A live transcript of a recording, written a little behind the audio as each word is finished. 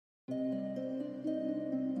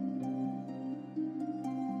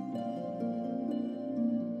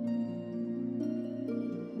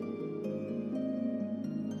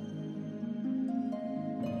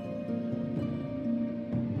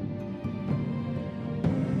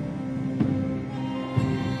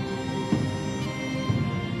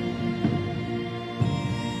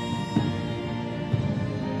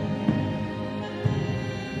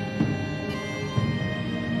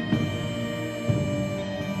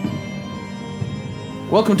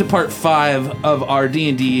Welcome to part 5 of our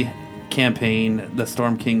D&D campaign, The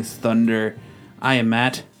Storm King's Thunder. I am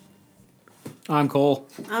Matt. I'm Cole.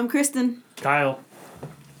 I'm Kristen. Kyle.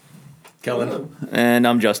 Kellen. And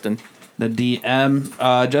I'm Justin. The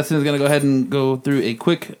DM. Justin is going to go ahead and go through a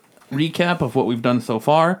quick recap of what we've done so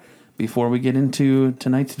far before we get into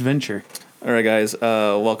tonight's adventure. All right, guys.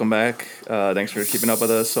 Welcome back. Thanks for keeping up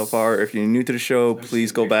with us so far. If you're new to the show,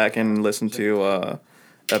 please go back and listen to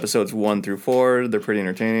episodes 1 through 4. They're pretty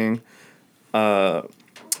entertaining.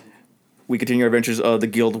 We continue our adventures of the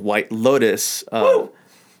Guild White Lotus. Ride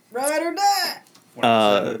or die!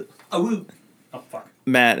 Oh, fuck.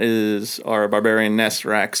 Matt is our barbarian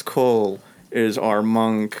Nesrax. Cole is our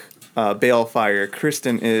monk Balefire.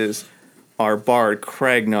 Kristen is our bard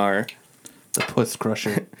Kragnar. The Puss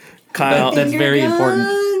Crusher. Kyle, That's very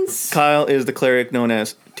important. Kyle is the cleric known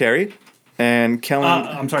as Terry. And Kellen...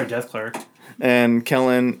 I'm sorry, Death Cleric. And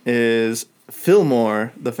Kellen is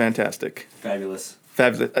Fillmore the Fantastic. Fabulous.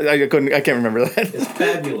 Fabulous. I can't remember that. It's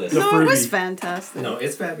fabulous. No, it was Fruity. fantastic. No,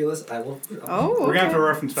 it's fabulous. I will. Oh, We're going to have okay. to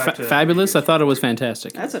reference back to... Fabulous? I thought it was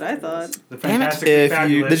fantastic. That's what I thought. The Damn it. fantastic If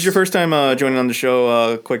fabulous. you, this is your first time joining on the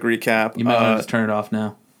show, quick recap. You might want to just turn it off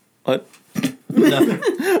now. What?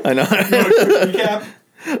 I know. recap.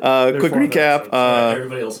 Quick 4 recap. episodes.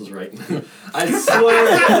 Everybody else was right. I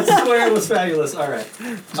swear it was fabulous. All right. I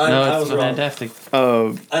It's was wrong. fantastic.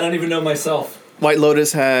 I don't even know myself. White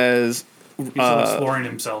Lotus has He's still exploring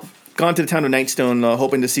himself. gone to the town of Nightstone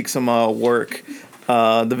hoping to seek some work.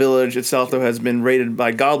 The village itself, though, has been raided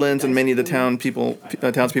by goblins, and many of the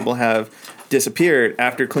townspeople have disappeared.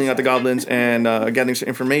 After cleaning out the goblins and gathering some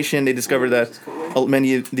information, they discovered that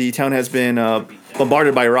the town has been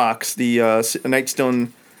bombarded by rocks. The Nightstone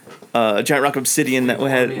giant rock of obsidian that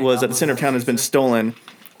was at the center of town has been stolen,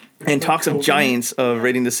 and talks of giants of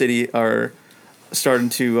raiding the city are starting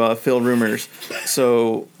to fill rumors.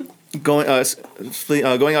 So, going out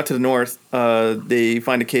to the north, they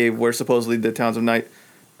find a cave where supposedly the townsfolk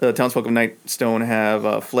of Nightstone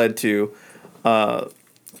have fled to.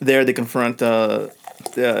 There, they confront a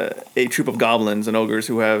troop of goblins and ogres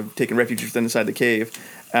who have taken refuge within inside the cave.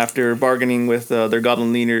 After bargaining with their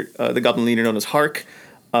goblin leader, the goblin leader known as Hark,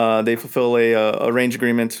 they fulfill a range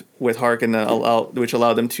agreement with Hark, and which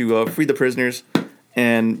allowed them to free the prisoners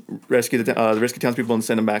and rescue the townspeople and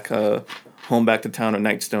send them back home back to the town of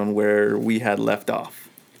Nightstone where we had left off.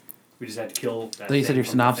 We just had to kill that I thought you said thing your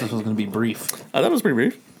from synopsis the was thing. going to be brief. I thought it was pretty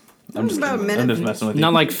brief. I'm just about a minute. messing with you.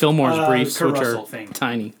 Not like Fillmore's briefs, Kurt which Russell are thing.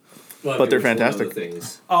 tiny. Well, But they're it was one of the fantastic.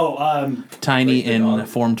 Things. Oh, Tiny Like the and dog.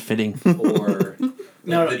 formed fitting. Or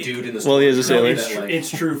No, the dude in the Well, he is a story, sailor. that, like, it's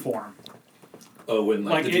true form. oh, when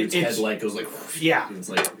like, the dude's it's- head like goes like Yeah. It's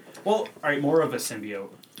like Well, all right, more of a symbiote.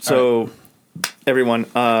 So, everyone,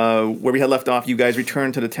 where we had left off, you guys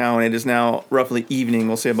returned to the town. It is now roughly evening.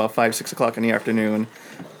 We'll say about 5-6 o'clock in the afternoon.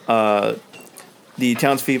 The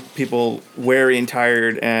townspeople, weary and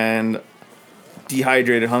tired and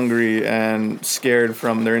dehydrated, hungry, and scared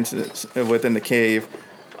from their incidents within the cave.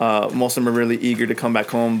 Most of them are really eager to come back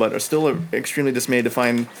home, but are still extremely dismayed to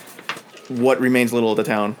find what remains little of the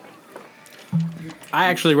town. I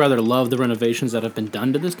actually rather love the renovations that have been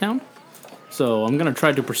done to this town. So I'm going to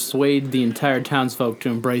try to persuade the entire townsfolk to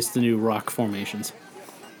embrace the new rock formations.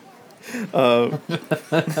 We're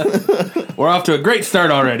off to a great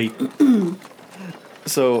start already.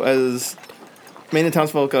 So as many of the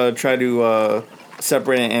townsfolk try to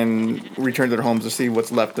separate and return to their homes to see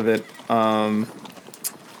what's left of it, who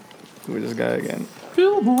is this guy again?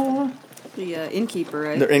 Fillmore. The innkeeper,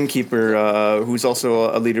 right? Their innkeeper, who's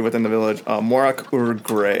also a leader within the village, Morak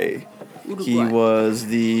Urgray. He was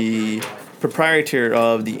the proprietor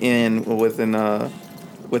of the inn within the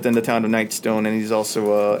town of Nightstone, and he's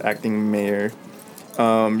also acting mayor.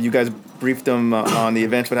 You guys briefed him on the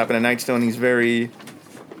events, what happened at Nightstone. He's very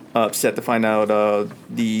upset to find out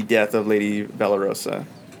the death of Lady Valerosa,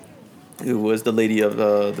 who was the lady of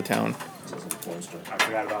the town. I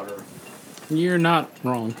forgot about her. You're not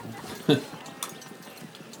wrong.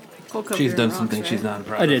 Cold cover She's and done rocks, something right? she's not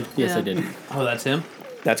proud I of. did. Yes, Yeah. I did. Oh, that's him?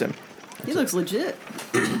 That's him. He looks legit.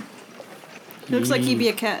 He looks like he'd be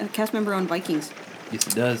a cast member on Vikings. Yes,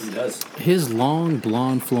 it does. He does. His long,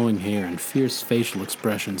 blonde, flowing hair and fierce facial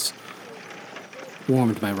expressions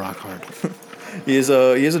warmed my rock heart. He is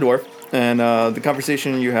a dwarf, and the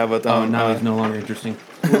conversation you have with Oh, now he's no longer interesting.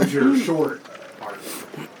 Who's your short part?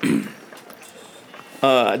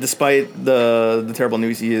 despite the terrible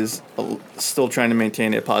news, he is still trying to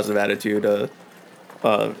maintain a positive attitude.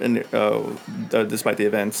 Despite the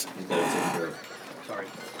events. He's got it taken care of.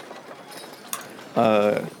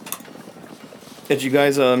 Sorry. As you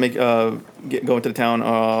guys go into the town,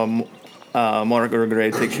 Monarch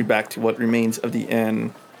Urgray takes you back to what remains of the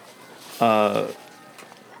inn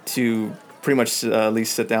to pretty much at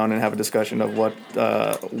least sit down and have a discussion of what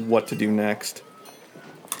to do next.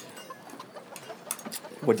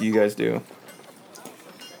 What do you guys do?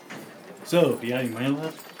 So, do you have any money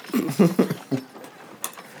left?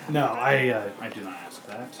 No, I do not ask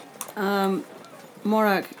that.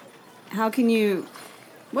 Morak,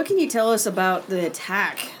 what can you tell us about the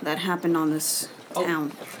attack that happened on this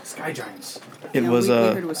town? Sky giants. It Yeah, was we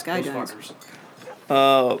heard it was sky Those giants.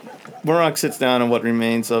 fuckers. Morok sits down on what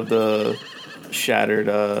remains of the shattered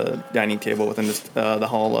dining table within the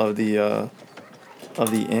hall of the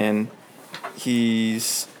inn. He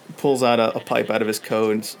pulls out a pipe out of his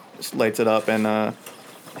coat and lights it up and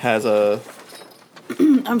has a.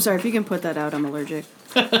 I'm sorry, if you can put that out, I'm allergic.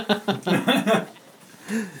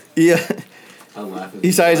 Yeah, I'm laughing.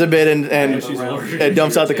 he sighs a bit and she's allergic. and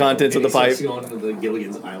dumps out the contents of the pipe. He's going into the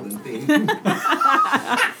Gilligan's Island theme.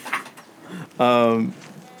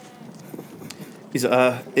 He's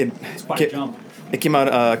It's quite a jump. It came out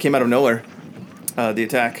of nowhere. The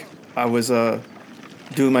attack. I was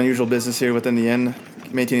doing my usual business here within the inn,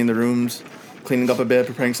 maintaining the rooms, cleaning up a bit,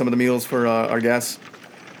 preparing some of the meals for our guests,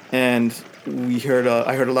 and I heard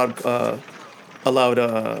a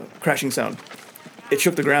loud crashing sound. It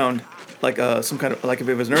shook the ground like some kind of like if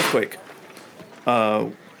it was an earthquake.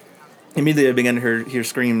 Immediately, I began to hear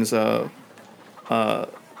screams and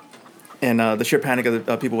the sheer panic of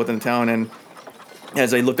the people within the town. And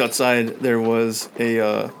as I looked outside, there was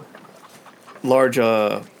a large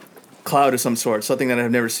cloud of some sort, something that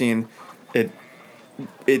I've never seen.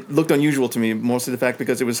 It looked unusual to me, mostly the fact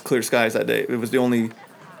because it was clear skies that day. It was the only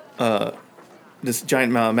this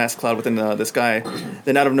giant mass cloud within the sky.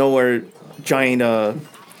 Then out of nowhere, giant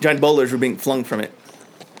boulders were being flung from it.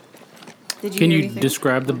 Did you Can hear you anything?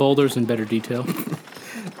 describe the boulders in better detail?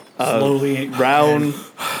 Slowly. Brown,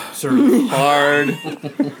 Sort of. hard,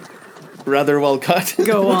 rather well cut.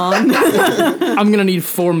 Go on. I'm gonna need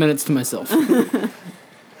 4 minutes to myself. Did,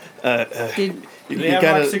 Do they have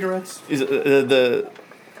kinda- like cigarettes? Is what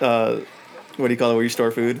do you call it where you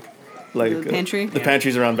store food? Like The pantry? The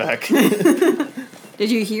pantry's around back.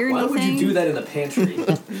 did you hear Why anything? would you do that in the pantry?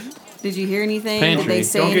 Did you hear anything? Pantry. Did they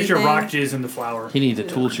say Don't get anything? your rock jizz in the flour. He needs a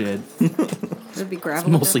tool shed. It'd be gravel.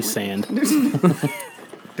 Mostly definitely. sand.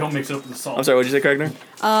 Don't mix it up with the salt. I'm sorry, what'd you say,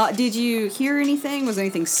 Kragner? Did you hear anything? Was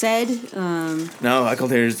anything said? No, I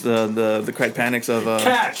called here's the cried panics of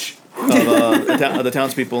Catch! the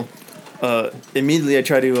townspeople. Immediately, I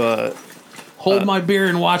try to Hold my beer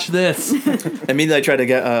and watch this.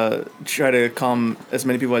 try to calm as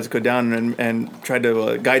many people as I could down and try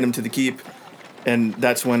to guide them to the keep. And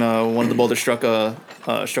that's when one of the boulders struck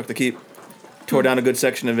the keep, tore down a good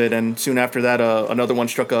section of it, and soon after that, another one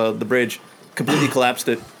struck the bridge, completely collapsed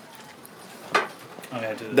it. Oh,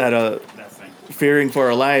 yeah, That that thing. fearing for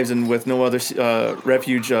our lives and with no other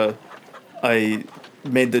refuge, I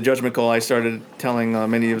made the judgment call. I started telling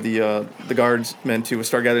many of the guardsmen to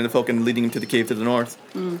start gathering the folk and leading them to the cave to the north.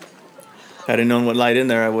 Had I known what lied in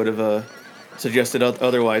there, I would have suggested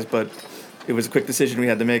otherwise, but it was a quick decision we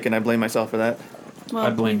had to make, and I blame myself for that. Well, I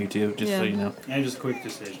blame you too, just so Yeah. you know. Yeah, just a quick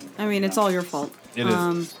decision. I mean, it's all your fault. It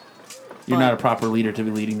is. You're but- not a proper leader to be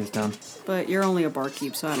leading this town. But you're only a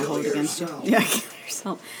barkeep, so I don't hold it against you. Yeah, kill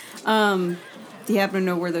yourself. Do you happen to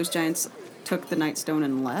know where those giants took the Nightstone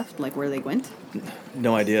and left? Like where they went?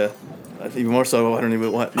 No idea. Even more so, I don't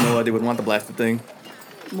even know why they would want the blasted thing.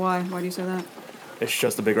 Why? Why do you say that? It's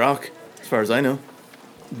just a big rock, as far as I know.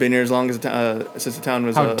 Been here as long as since the town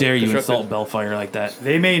was. How dare you constructed. insult Bellfire like that?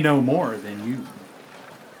 They may know more than you.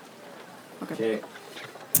 Okay.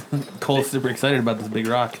 Cole's super excited about this big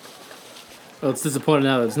rock. Well, it's disappointing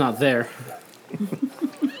now that it's not there.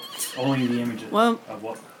 Only the images Well, of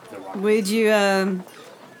what the rock. would you? I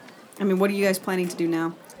mean, what are you guys planning to do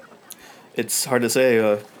now? It's hard to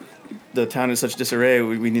say. The town is such disarray.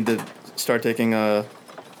 We need to start taking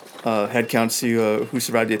head counts to who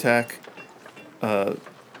survived the attack,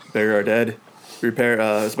 bury our dead, repair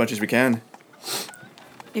as much as we can.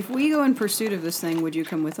 If we go in pursuit of this thing, would you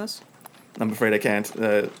come with us? I'm afraid I can't.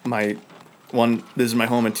 My one, this is my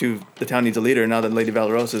home, and two, the town needs a leader now that Lady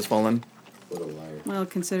Valorosa has fallen. What a liar. Well,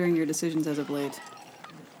 considering your decisions as of late.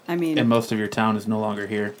 I mean, And most of your town is no longer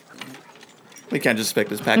here. We can't just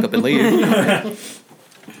expect us to pack up and leave.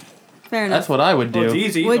 fair enough. That's what I would Well, it's do.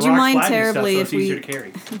 easy. Would The you rock's mind flat and terribly stuff, if so it's easier we- to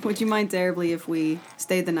carry. Would you mind terribly if we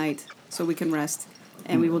stay the night so we can rest,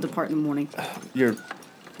 and we will depart in the morning?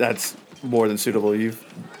 That's more than suitable.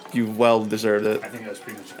 You've well deserved it. I think that's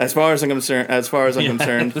pretty much. As far as I'm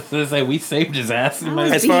concerned, Say we saved his ass. Oh,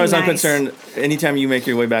 as far as I'm Nice. concerned, anytime you make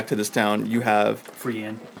your way back to this town, you have Free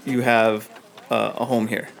in. a home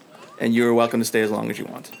here, and you're welcome to stay as long as you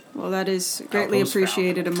want. Well, that is greatly Outpost found.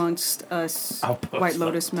 appreciated amongst us Outpost White found.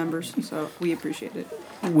 Lotus members, so we appreciate it.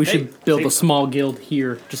 We should build say- a small guild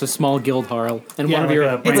here, just a small guild, Harl, and Yeah, one of like your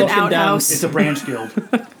a- It's an broken down- outhouse. It's a branch guild.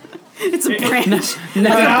 It's a branch. It's a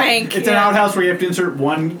bank. It's an outhouse where you have to insert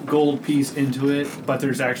one gold piece into it, but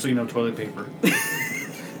there's actually no toilet paper.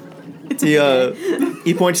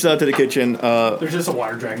 He points out to the kitchen. There's just a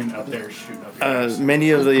water dragon up there shooting up. your ass. Many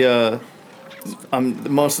of the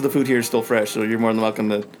most of the food here is still fresh, so you're more than welcome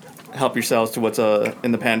to help yourselves to what's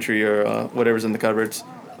in the pantry or whatever's in the cupboards.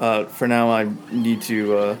 For now, I need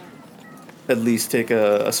to at least take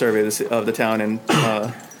a survey of the town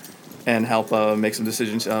and help make some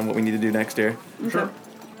decisions on what we need to do next year. Sure.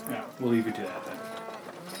 Yeah, we'll leave you to that then.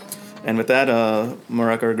 And with that,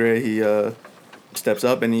 Marak Gray, he steps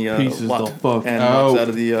up and he Pieces walks the fuck out out.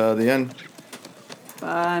 of the inn.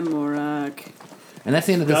 Bye, Morak. And that's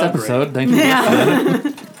the end of this God, episode. Thank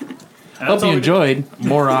you. Hope you enjoyed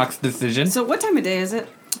Morok's decision. So, what time of day is it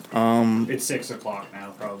It's 6 o'clock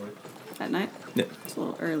now, probably. at night? Yeah. It's a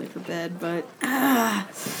little early for bed, but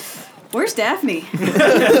where's Daphne?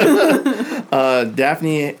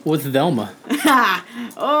 Daphne, with Velma.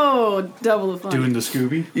 Oh, double the fun. Doing the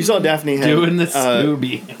Scooby. you saw Daphne had, Doing the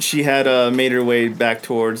Scooby. she had made her way back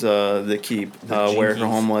towards the keep where her Jinkies.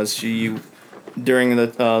 home was. She during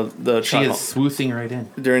the She is swoosing right in.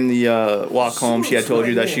 during the walk home, she had told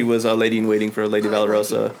you that she was a lady in waiting for Lady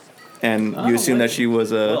Valorosa, and you assumed that she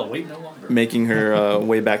was Wait no longer. making her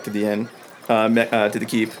way back to the inn, to the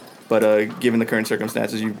keep. But given the current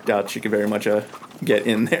circumstances, you doubt she could very much get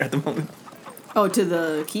in there at the moment. Oh, to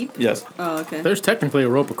the keep? Yes. Oh, okay. There's technically a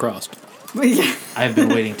rope across. Yeah. I've been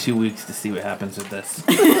waiting 2 weeks to see what happens with this.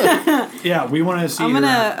 Yeah, we want to see I'm her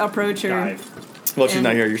gonna approach her. dive. Well, she's And-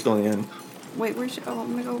 not here. You're still in the inn. Wait, where's she? Oh,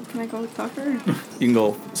 I'm gonna go. Can I go talk to her? You can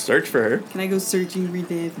go search for her. Can I go searching for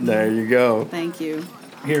Daphne? There you go. Thank you.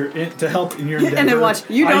 Here, to help in your endeavor. And then watch.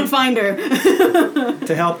 You don't find her.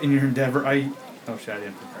 To help in your endeavor, oh shit, I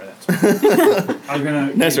didn't prepare that. I was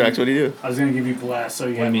gonna. Nesrax, what do you do? I was gonna give you blast, so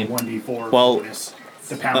you What have do a you mean? 1d4 Well, bonus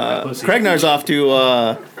to pound that pussy. Kragnar's off to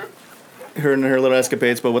her and her little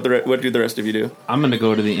escapades, but what do the rest of you do? I'm gonna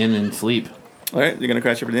go to the inn and sleep. All right, you're gonna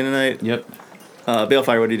crash here for the inn tonight. Yep.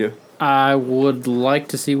 Balefire, what do you do? I would like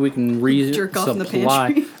to see if we can Jerk off in the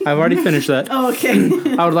resupply. pantry. I've already finished that. Oh, okay.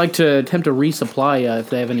 I would like to attempt to resupply if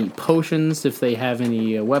they have any potions, if they have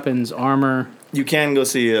any weapons, armor. You can go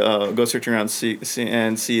see, go search around, see if.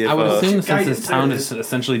 I would assume since guidance this town there has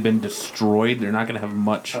essentially been destroyed, they're not gonna have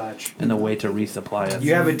much Touch. in the way to resupply us.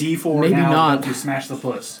 You have a d4 Maybe now not. to smash the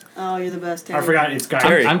puss. Oh, you're the best. I Terry. forgot it's guidance.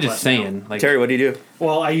 Terry. I'm just plus saying, like, Terry, what do you do?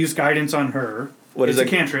 Well, I use guidance on her. What is it's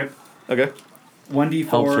it? a cantrip. Okay. 1d4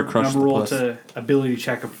 Helps her crush number the roll puss. to ability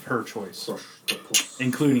check of her choice,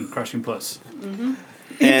 including crushing puss. In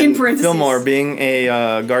And parentheses. Fillmore, being a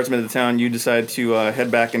guardsman of the town, you decide to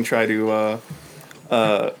head back and try to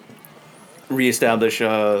reestablish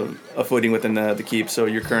a footing within the keep. So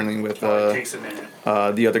you're currently with It takes a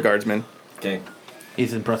minute. the other guardsmen. Okay.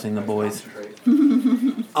 he's impressing the boys.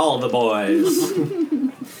 All the boys.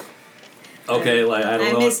 Okay, like I don't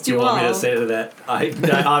I know. missed What you you want me all. to say to that? I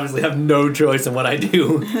obviously have no choice in what I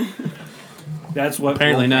do. That's what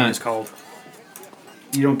Apparently role-playing not. is called.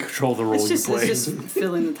 You don't control the role It's just, you play. it's just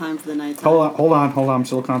filling the time for the night. Hold on. I'm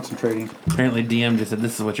still concentrating. Apparently, DM just said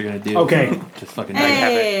this is what you're gonna do. Okay. Just fucking do it.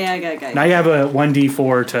 Hey, I got Now you have a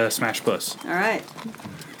 1d4 to smash puss. All right.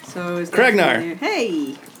 So is Kragnar. Daphne here?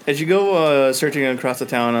 Hey. As you go searching across the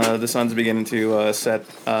town, the sun's beginning to set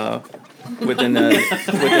within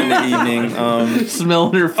the evening.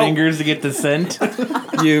 Smelling her fingers to get the scent.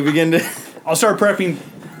 You begin to. I'll start prepping.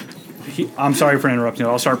 I'm sorry for interrupting.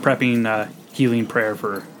 I'll start prepping healing prayer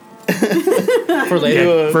for For later.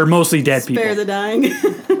 You, for mostly dead people. Spare the dying.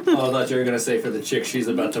 Oh, I thought you were gonna say for the chick she's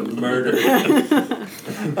about to murder.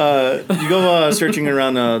 You go searching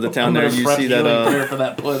around the town there. You see that for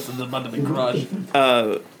that puss is about to be crushed.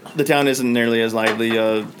 the town isn't nearly as lively.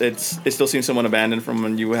 It still seems somewhat abandoned from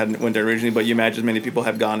when you went there originally, but you imagine many people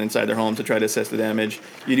have gone inside their home to try to assess the damage.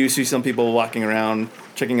 You do see some people walking around,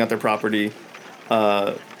 checking out their property.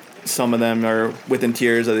 Some of them are within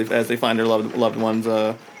tears as they find their loved ones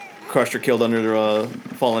crushed or killed under their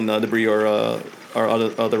fallen debris or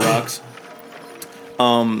other rocks.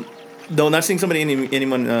 Though not seeing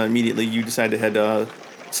anyone immediately, you decide to head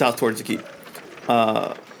south towards the keep.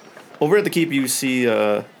 Over at the keep, you see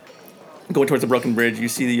going towards the broken bridge. You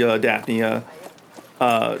see the Daphne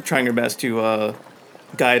trying her best to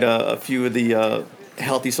guide a few of the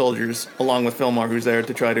healthy soldiers, along with Fillmore, who's there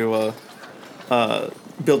to try to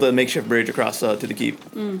build a makeshift bridge across to the keep.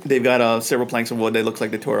 They've got several planks of wood. They look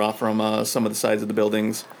like they tore off from some of the sides of the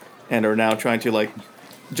buildings, and are now trying to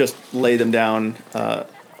just lay them down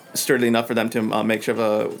sturdily enough for them to makeshift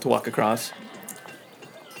to walk across.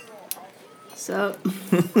 So,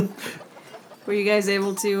 were you guys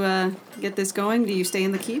able to get this going? Do you stay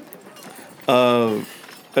in the keep? I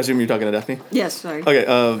assume you're talking to Daphne? Yes, sorry. Okay.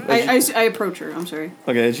 I approach her. I'm sorry.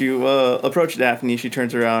 Okay, as you approach Daphne, she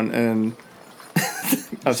turns around and...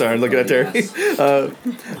 I'm sorry, I'm looking at Terry.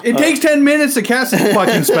 It takes 10 minutes to cast this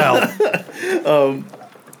fucking spell.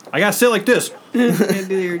 I gotta sit like this.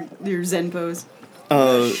 Do your Zen pose.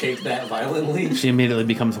 Shake that violently. She immediately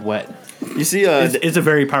becomes wet. You see, It's a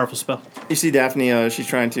very powerful spell. you see Daphne. She's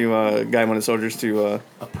trying to guide one of the soldiers to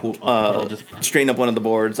A puddle just straighten up one of the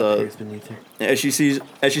boards. appears beneath her. As she sees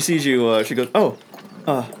you, she goes, "Oh,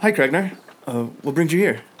 hi, Kragnar. What brings you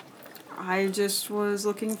here?" I just was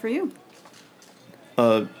looking for you.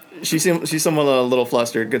 She's somewhat a little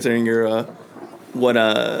flustered considering your what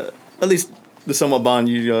at least the somewhat bond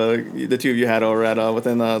the two of you had over at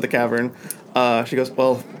within the cavern. She goes,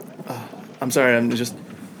 "Well, I'm sorry. I'm just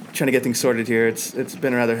trying to get things sorted here. It's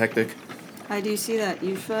been rather hectic." I do see that.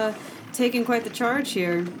 You've taken quite the charge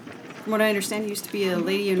here. From what I understand, you used to be a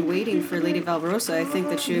lady in waiting for Lady Valrosa. I think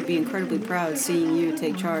that she would be incredibly proud seeing you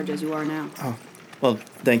take charge as you are now. Oh, well,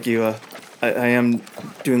 thank you. I am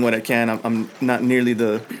doing what I can. I'm not nearly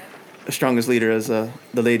the strongest leader as the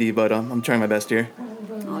lady, but I'm trying my best here.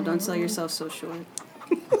 Oh, don't sell yourself so short.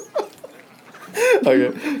 Okay.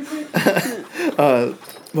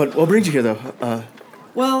 What brings you here, though?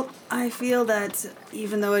 Well, I feel that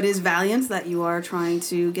even though it is valiant that you are trying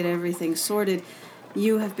to get everything sorted,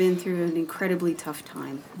 you have been through an incredibly tough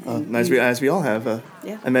time. As we all have.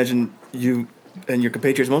 Yeah. I imagine you and your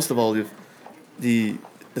compatriots, most of all, the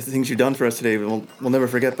things you've done for us today. We'll never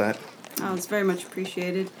forget that. Oh, it's very much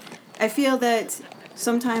appreciated. I feel that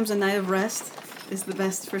sometimes a night of rest is the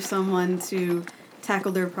best for someone to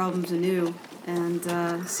tackle their problems anew.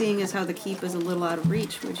 And seeing as how the keep is a little out of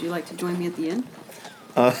reach, would you like to join me at the inn?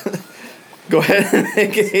 Go ahead and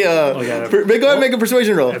make a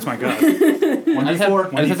persuasion roll. That's my god. I just have to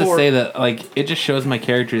 1d4. say that it just shows my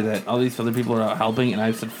character that all these other people are out helping, and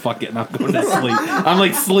I said fuck it, and I'm going to sleep.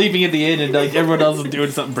 I'm sleeping at the inn, and everyone else is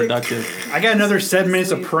doing something productive. I got another 7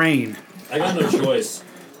 minutes of praying. I got no choice.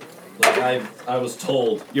 I was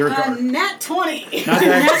told. You're a guard. Nat 20! Not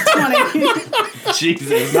that. Nat 20!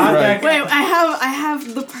 Jesus Not Christ. that. Wait, I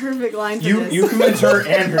have the perfect line for this. You convince her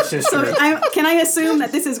and her sister. So can I assume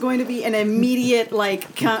that this is going to be an immediate,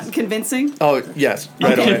 convincing? Oh yes,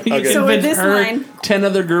 right Okay. away. Okay. So with Convince this her, line- 10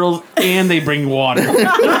 other girls, and they bring water.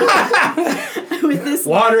 With this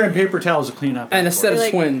Water and paper towels to clean up. And a set of Like-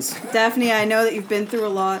 twins. Daphne, I know that you've been through a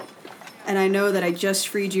lot, and I know that I just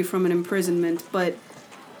freed you from an imprisonment, but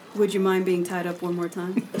would you mind being tied up one more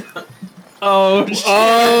time? Oh, shit.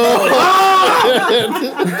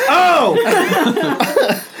 Oh!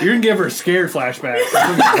 You're gonna give her a scared flashback.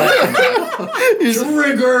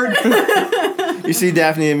 Triggered. You see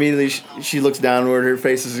Daphne immediately. She looks downward. Her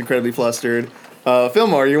face is incredibly flustered.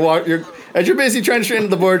 Fillmore, you're as you're basically trying to straighten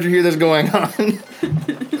the board. You hear this going on.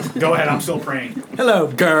 Go ahead, I'm still praying. Hello,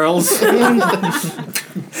 girls.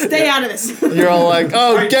 Stay out of this. You're all like,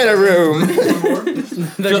 "Oh, get a room."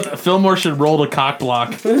 Fillmore should roll the cock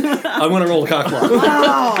block. I'm gonna roll a cock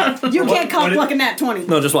block. Oh, you can't cock what- block a nat 20.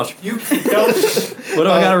 No, just watch. You What do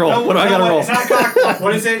I gotta roll? What do I gotta roll? It's not cock.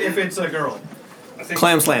 What is it if it's a girl? I think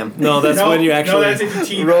Clam slam. No, that's no, when you No, actually that's if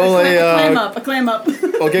you team. Roll Clam a up, a clam up.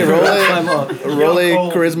 okay. Roll climb a up.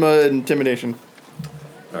 charisma intimidation.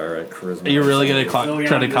 All right, charisma. Are you really going to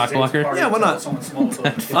try to cock block her? Yeah, why not?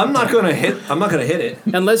 I'm not gonna hit it.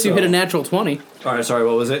 Unless you hit a natural 20. All right, sorry.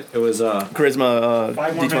 What was it? It was Charisma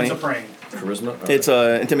 5 more minutes of d20. praying. charisma. It's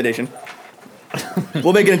intimidation.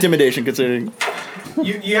 We'll make it intimidation considering.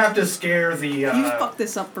 You have to scare the. You fucked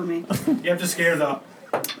this up for me. You have to scare the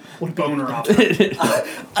boner off.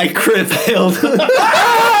 I crit failed.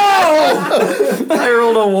 I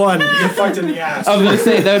rolled a 1. You get fucked in the ass. I was gonna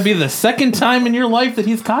say that would be the second time in your life that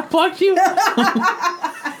he's cockblocked you.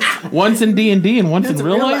 Once in D&D and once in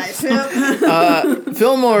real life. Yep.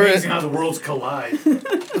 Fillmore Amazing how the worlds collide.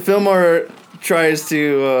 Fillmore tries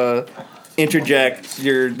to interject.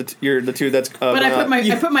 You're the two that's. But I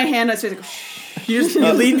put my hand out so like, shh. You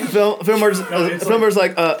lead. Fillmore's it's Fillmore's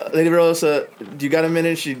like, Lady Rosa, do you got a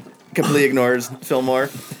minute? She completely ignores Fillmore.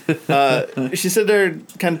 She stood there,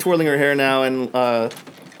 kind of twirling her hair now and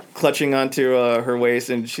clutching onto her waist,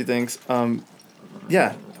 and she thinks,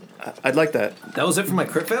 yeah, I'd like that. That was it for my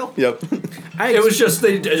crit fail? Yep. It was just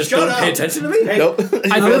they just don't pay attention to me? Hey, Nope.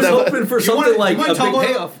 I was hoping for something like a big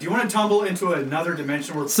payoff. Do you want to tumble into another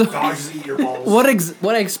dimension where So- dogs eat your balls?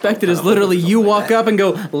 What I expected is literally you walk up and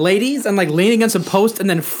go, ladies, and like lean against a post and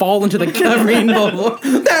then fall into the rainbow.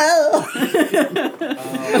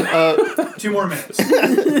 2 more minutes.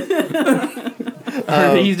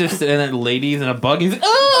 He's just sitting there, ladies in a bug. He's like,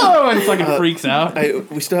 oh, and fucking freaks out.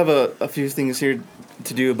 We still have a few things here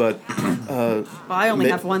to do, but Well, I only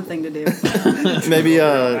have one thing to do. maybe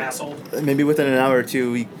Asshole. maybe within an hour or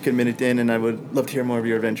two we could minute in, and I would love to hear more of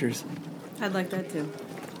your adventures. I'd like that too.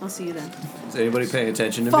 I'll see you then. Is anybody paying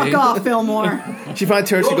attention to Fuck me? off, Fillmore. She finally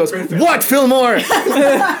turns. She Roll goes, a crit fail. "What, Fillmore?"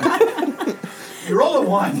 You roll a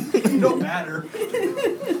 1. You don't matter.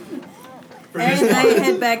 For And this I part.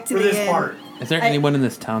 head back to For the this inn. part. Is there anyone in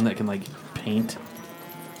this town that can like paint?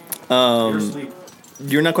 You're asleep.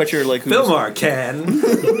 You're not quite sure, like who. Fillmore can.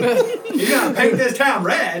 You gotta paint this town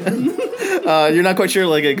red. You're not quite sure,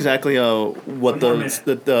 like exactly what One more minute.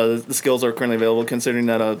 the skills are currently available. Considering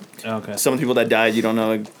that Okay. some of the people that died, you don't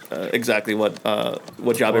know exactly what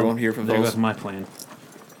job everyone here There goes fulfills. my plan.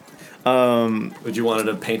 Would you wanted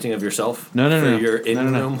a painting of yourself? No, for no. your in No, no,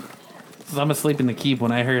 no. room? 'Cause I'm asleep in the keep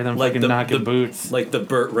when I hear them Like fucking knocking boots. Like the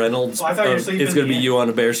Burt Reynolds. Oh, I thought you were of, sleeping it's gonna in be the you on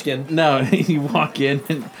a bearskin. No, you walk in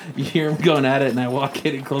and you hear him going at it, and I walk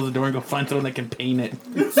in and close the door and go find someone that can paint it.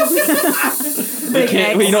 Big Can't,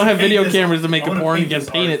 X. we don't have Paint video this- cameras to make I a wanna porn. You paint can this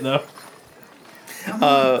paint art. it though.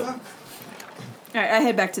 All right, I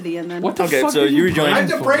head back to the inn then. What the Okay, fuck? so are you I rejoin. have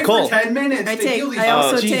to break Cole. for 10 minutes. I to heal these take. I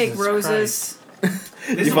also fuckers. take Jesus roses. This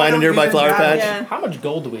You is why find I a don't nearby use flower it patch? Yeah. How much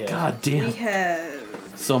gold do we have? God We damn. have.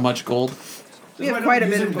 So much gold. We This is have why I quite a don't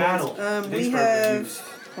bit use of it in battle. gold. We Thanks for have. use.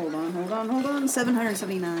 Hold on.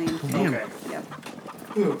 779. Okay.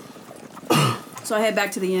 Yeah. So I head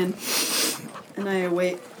back to the inn, and I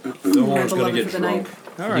await Fillmore's my gonna beloved get for the night.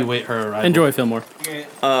 drunk. You wait her arrival. Enjoy, Fillmore.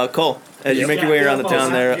 Cole, as you make your way around the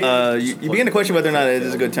town there, you begin to question whether or not it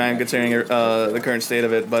is a good time considering the current state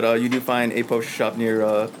of it. But you do find a potion shop near,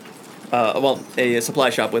 a supply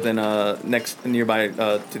shop within nearby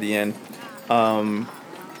to the inn.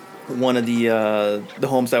 One of the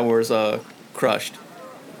homes that was crushed.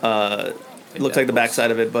 Looks like the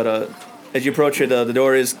backside of it, but as you approach it, the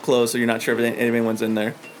door is closed, so you're not sure if anyone's in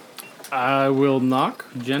there. I will knock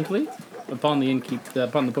gently upon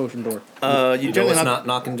the potion door. You You know generally it's knock- not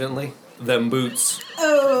knocking gently? Them boots.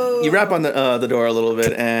 Oh. You rap on the door a little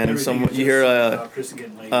bit, and Everything is you hear Chris is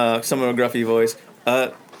getting late. someone with a gruffy voice.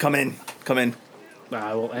 Come in.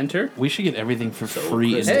 I will enter. We should get everything for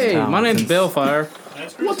free in this Hey, town. my name's since- Balefire.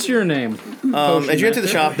 What's your name? As you enter the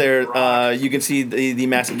shop, there you can see the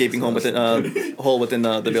massive gaping hole within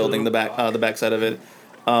the building, the back side of it.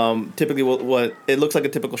 Typically, what it looks like a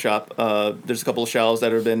typical shop. There's a couple of shelves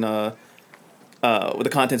that have been with the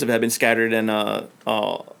contents of it have been scattered and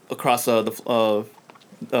across the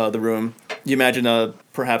room. You imagine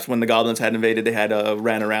perhaps when the goblins had invaded, they had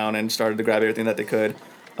ran around and started to grab everything that they could.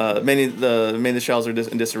 Many of the shelves are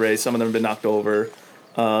in disarray. Some of them have been knocked over.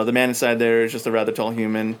 The man inside there is just a rather tall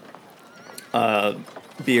human,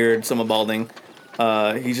 beard, somewhat balding.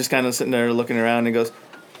 He's just kind of sitting there looking around and goes,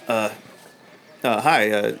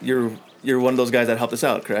 "Hi, you're one of those guys that helped us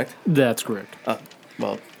out, correct? That's correct.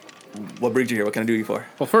 Well, what brings you here? What can I do you for?"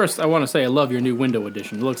 Well, first, I want to say I love your new window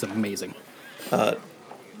edition. It looks amazing.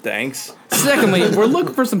 Thanks. Secondly, we're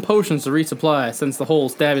looking for some potions to resupply since the whole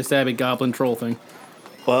stabby goblin troll thing.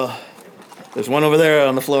 Well, there's one over there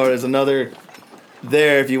on the floor. There's another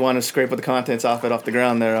there if you want to scrape with the contents off the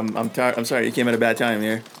ground there. I'm sorry you came at a bad time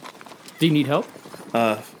here. Do you need help?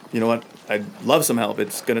 You know what? I'd love some help.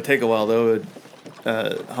 It's gonna take a while though.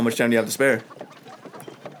 How much time do you have to spare?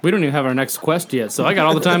 We don't even have our next quest yet, so I got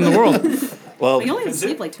all the time in the world. Well, We only have to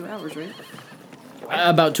sleep like 2 hours, right?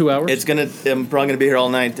 About 2 hours. I'm probably gonna be here all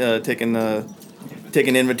night taking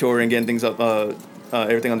inventory and getting things up,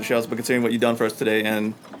 everything on the shelves. But considering what you've done for us today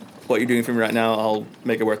and what you're doing for me right now, I'll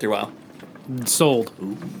make it worth your while. Sold.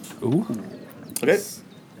 Okay.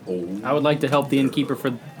 I would like to help the innkeeper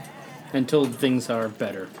until things are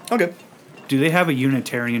better. Okay. Do they have a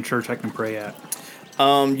Unitarian church I can pray at?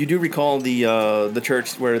 You do recall the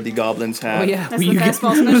church where the goblins had. Oh yeah, That's the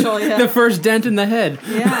fastball special, yeah. the first dent in the head.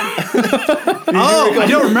 Yeah. Oh, I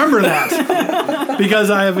don't remember that because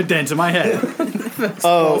I have a dent in my head.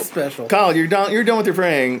 Oh, Special. Kyle, you're done with your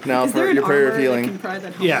praying now Is for there an your prayer of armor that healing. can pry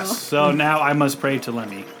that hole Yes. out? So now I must pray to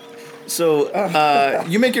Lemmy. So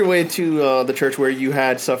you make your way to the church where you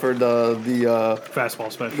had suffered the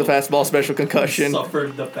Fastball special. fastball special concussion.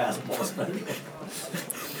 Suffered the fastball special.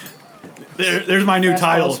 There's my new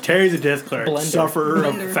title: Terry the Death Cleric, Blender. sufferer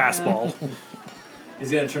of Blender, fastball. He's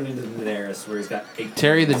gonna turn into Daenerys, where he's got 8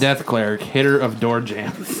 Terry the Death Cleric, hitter of door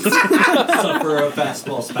jams. suffer a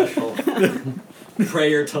fastball special.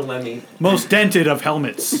 Prayer to Lemmy. Most dented of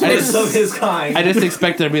helmets. First of his kind. I just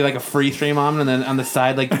expected there to be like a free stream on, and then on the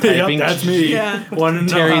side like typing. Yep, that's me. Yeah. Want to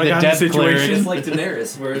know Terry how I the got in Death the situation? Just like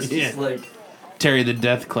Daenerys, where it's Yeah. just like Terry the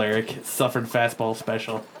Death Cleric suffered fastball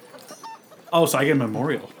special. Oh, so I get a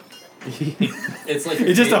memorial. it's like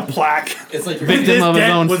It's just a plaque. It's like your Victim This of his debt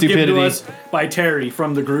own was given stupidity. to us by Terry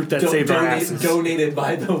from the group that saved our asses. donated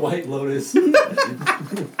by the White Lotus. You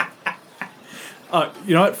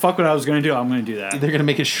know what? Fuck what I was going to do. I'm going to do that. They're gonna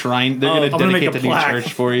make a shrine. They're I'm gonna gonna make dedicate a the new plaque.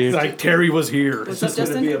 church for you. Like Terry was here. What's up, There's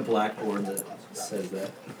going to Justin? be a blackboard that says that.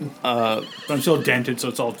 I'm still dented, so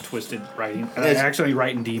it's all twisted writing. And I Yes. actually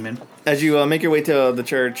write in demon. As you make your way to the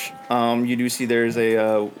church, you do see there's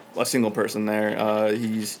a single person there.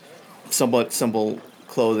 He's somewhat simple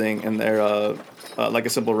clothing and they're like a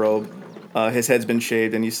simple robe. His head's been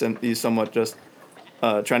shaved and he's somewhat just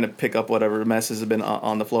trying to pick up whatever messes have been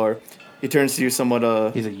on the floor. He turns to you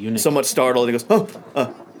somewhat He's a eunuch. somewhat startled. He goes, "Oh,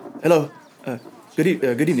 hello, good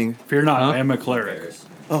evening. Fear not, Huh? I am a cleric.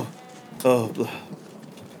 Oh,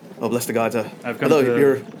 bless the gods. I've come Hello,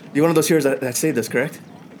 to- you're one of those heroes that saved us, correct?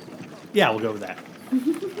 Yeah, we'll go with that.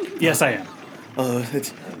 Yes, I am.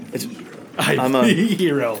 It's I'm I'm a- the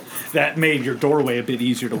hero that made your doorway a bit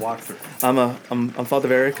easier to walk through. I'm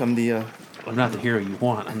Father Eric. I'm the I'm not the hero you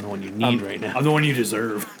want. I'm the one you need right now. I'm the one you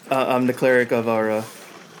deserve. I'm the cleric of our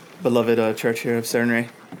beloved church here of Cernray.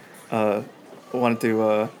 Wanted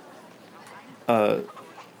to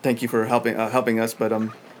thank you for helping us, but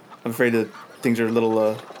I'm afraid that things are a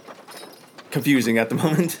little confusing at the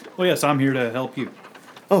moment. Well, yes, I'm here to help you.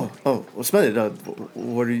 Oh, well, splendid.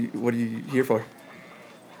 What are you here for?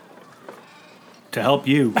 To help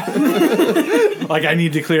you. Like I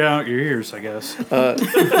need to clear out your ears, I guess.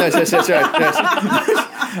 Yes, right. Yes.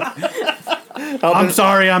 I'm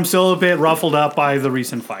sorry, I'm still a bit ruffled up by the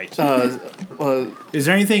recent fight. Is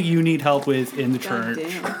there anything you need help with in the God church?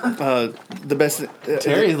 damn. The best.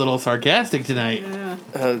 Terry's a little sarcastic tonight. Yeah.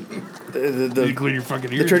 You The clean your fucking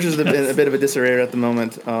the ears. church is in a bit of a disarray at the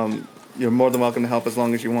moment. You're more than welcome to help as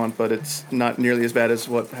long as you want, but it's not nearly as bad as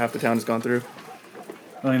what half the town has gone through.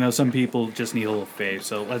 Well, you know, some people just need a little faith,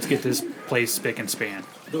 so let's get this place spick and span.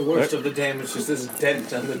 The worst of the damage is this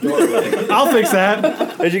dent on the doorway. I'll fix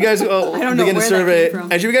that. As you guys don't know begin to where that survey, came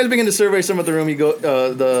from. as you guys begin to survey some of the room, you go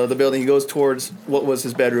the building. He goes towards what was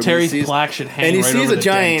his bedroom. Terry's He sees- plaque should hang and he right sees over a the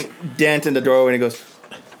giant dent in the doorway, and he goes,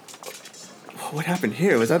 "What happened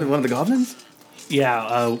here? Was that one of the goblins?"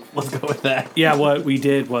 Yeah, Let's go with that. yeah. What we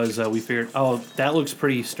did was we figured, oh, that looks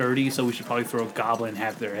pretty sturdy, so we should probably throw a goblin and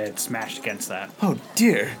have their head smashed against that. Oh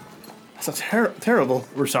dear, that's terrible.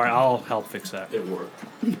 We're sorry, I'll help fix that. It worked.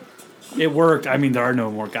 It worked. I mean, there are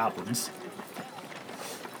no more goblins.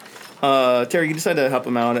 Terry, you decide to help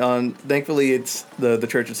him out. Thankfully, it's the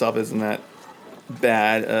church itself isn't that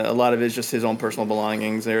bad. A lot of it is just his own personal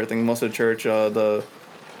belongings and everything. Most of the church, the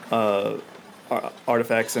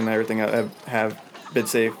artifacts and everything have been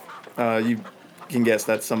safe. You can guess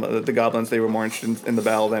that some of the goblins, they were more interested in the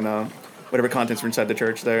battle than whatever contents were inside the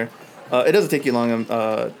church there. It doesn't take you long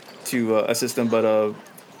to assist him, but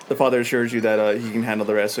the father assures you that he can handle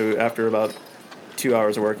the rest. So after about 2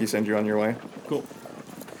 hours of work, he sends you on your way. Cool.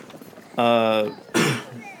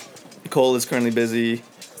 Cole is currently busy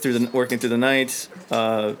working through the night.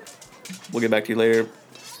 We'll get back to you later.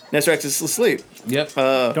 Nesrax is asleep. Yep.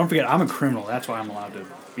 Don't forget, I'm a criminal. That's why I'm allowed to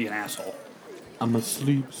be an asshole. I'm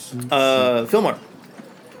asleep. Fillmore.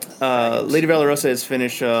 Lady Valorosa has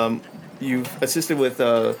finished. You've assisted with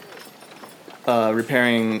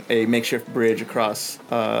repairing a makeshift bridge across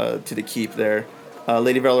to the keep there.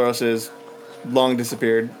 Lady Valorosa has long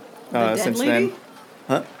disappeared dead since lady? then.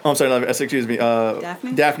 Huh? Oh, I'm sorry. No, excuse me.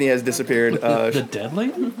 Daphne? Daphne has disappeared. The dead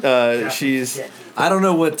lady? She's. I don't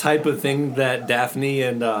know what type of thing that Daphne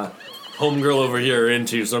and homegirl over here are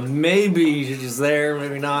into, so maybe she's there,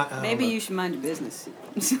 maybe not. I don't Maybe know. you should mind your business.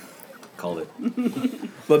 Called it.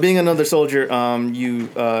 But being another soldier,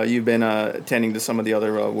 you've been attending to some of the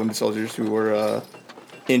other wounded soldiers who were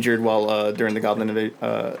injured while during the goblin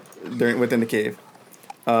within the cave.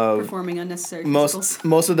 Performing unnecessary physicals.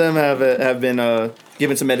 Most of them have been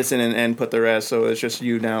given some medicine and put to rest. So it's just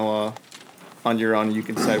you now on your own. You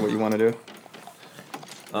can decide what you want to do.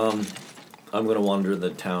 I'm gonna wander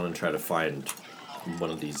the town and try to find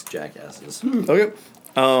one of these jackasses. Okay.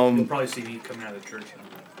 You'll probably see me coming out of the church.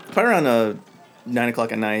 Probably around 9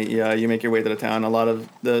 o'clock at night. Yeah, you make your way to the town. A lot of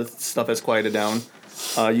the stuff has quieted down.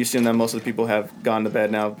 You assume that most of the people have gone to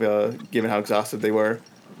bed now, given how exhausted they were.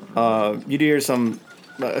 You do hear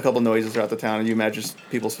a couple noises throughout the town, and you imagine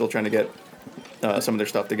people still trying to get some of their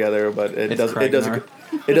stuff together, but it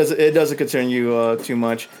doesn't concern you too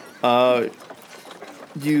much.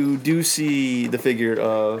 You do see the figure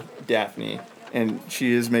of Daphne, and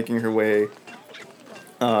she is making her way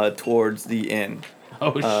towards the inn.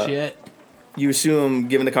 Oh shit! You assume,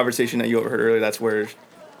 given the conversation that you overheard earlier, that's where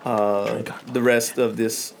the rest of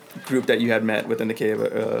this group that you had met within the cave,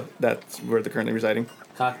 that's where they're currently residing.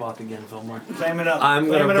 Cockblock again, Fillmore. Clam it up. I'm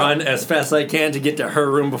gonna run as fast as I can to get to her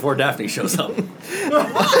room before Daphne shows up. I'm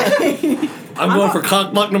going for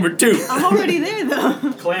cockblock number 2. I'm already there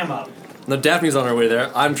though. Clam up. No, Daphne's on her way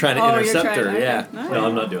there. I'm trying to Oh, you're intercept trying- her. okay. Yeah. All right. No,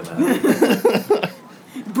 I'm not doing that.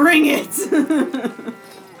 Bring it.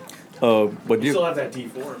 But You you still have that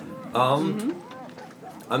D4.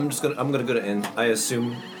 I'm gonna go to inn. I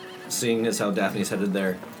assume, seeing as how Daphne's headed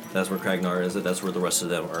there, that's where Kragnar is. That's where the rest of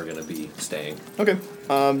them are gonna be staying. okay?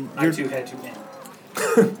 I too had to end.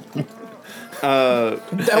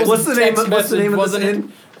 What's the name? What's the name of this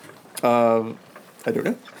inn? I don't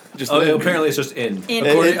know. Just Oh, the- apparently it's just inn. Inn.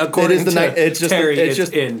 According it is the to night. It's just Terry, it's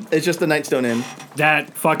just inn. It's just the Nightstone Inn.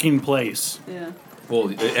 That fucking place. Yeah. Well,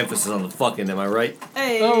 the emphasis on the fucking. Am I right?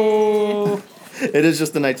 Hey. Oh. It is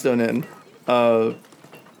just the Nightstone Inn.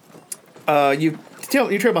 You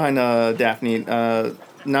trail behind Daphne,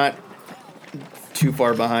 not too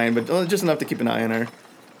far behind, but just enough to keep an eye on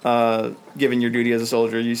her. Given your duty as a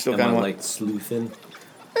soldier, you still Am kind I of like sleuthing?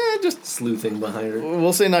 just Sleuthing behind her.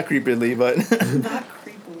 we'll say not creepily, but Not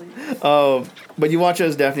creepily. but you watch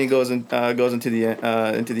as Daphne goes into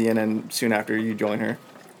the inn, and soon after you join her.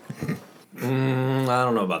 I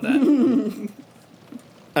don't know about that.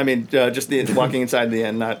 I mean, just walking inside the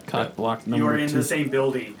inn, not. Cockblock You number are in 2. the same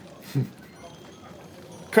building.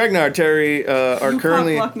 Kragnar, Terry are You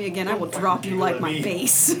currently. block me again, I will drop you like my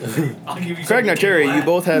face. I'll give you Kragnar, some Terry, you black.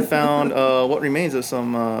 both have found what remains of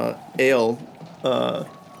some ale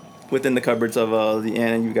within the cupboards of the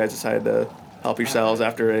inn, and you guys decided to help yourselves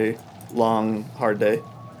after a long, hard day.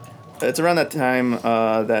 It's around that time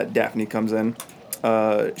that Daphne comes in.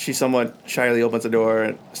 She somewhat shyly opens the door,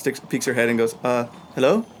 and peeks her head, and goes,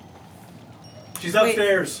 "Hello." She's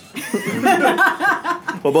upstairs.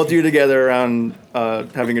 Well, both of you together around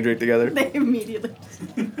having a drink together. They immediately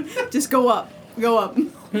just go up. Go up.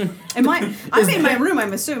 I'm in my room,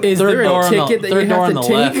 I'm assuming. Is there door a on the- ticket that third you door have on to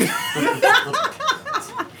the take?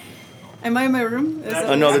 left. Am I in my room? Is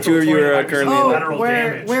that- No, the two of you are currently. Oh, Lateral we're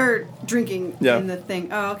damage. we're drinking Yeah. in the thing.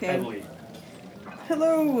 Oh, okay. Heavily.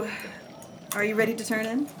 Hello. Are you ready to turn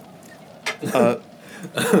in? Uh,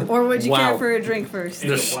 Or would you Wow. care for a drink first?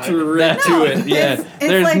 They're Wow. straight to No. it. Yeah, It's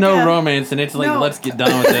there's like, no romance, and it's like, no. let's get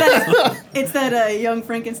done with it. It's that young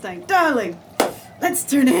Frankenstein. Darling, let's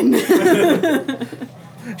turn in.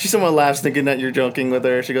 she somewhat laughs, thinking that you're joking with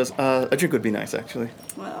her. She goes, "A drink would be nice, actually."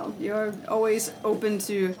 Well, you're always open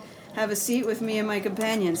to have a seat with me and my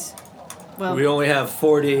companions. Well, We only have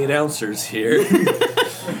 48 ounces here.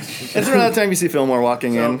 It's around that time you see Fillmore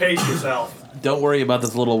walking So in. pace yourself. Don't worry about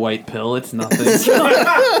this little white pill. It's nothing.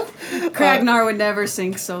 Kragnar would never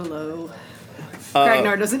sink so low.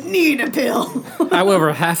 Kragnar doesn't need a pill.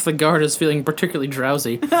 However, half the guard is feeling particularly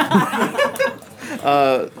drowsy.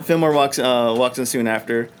 Fillmore walks in soon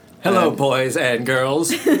after. Hello, boys and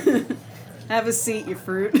girls. Have a seat, you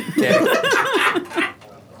fruit.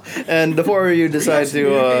 And before you decide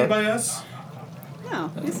Communicated to by us?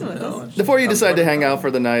 No, he's still with us. hang out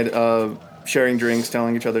for the night, sharing drinks,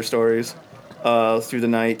 telling each other stories through the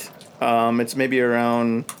night, it's maybe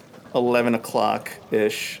around 11 o'clock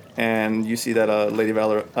ish, and you see that Lady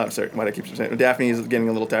Valor. Sorry, why do I keep saying Daphne is getting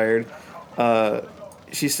a little tired.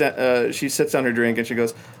 She sets down her drink and she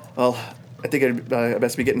goes, "Well, I think I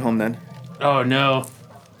best be getting home then." Oh no.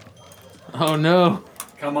 Oh no.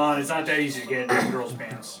 Come on, it's not that easy to get in girls'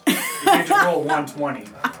 pants. You can't just roll 120.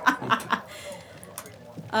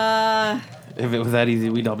 If it was that easy,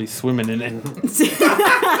 we'd all be swimming in it.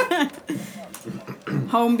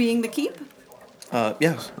 Home being the keep?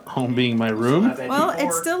 Yes. Home being my room. Well,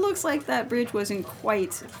 it still looks like that bridge wasn't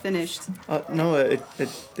quite finished. No,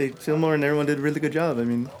 Fillmore and everyone did a really good job. I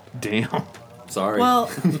mean, Damn. Sorry. Well,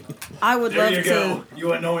 I would love to.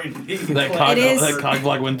 You annoying me. That cog, It is- that cog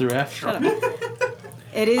block went through half. Shut up.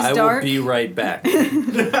 It is I will dark. be right back.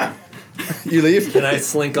 you leave. Can I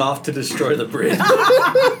slink off to destroy the bridge?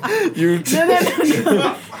 You.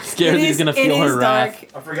 Scared he's gonna feel her wrath.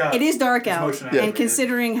 I forgot. It is dark out, motion and activated.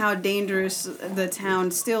 considering how dangerous the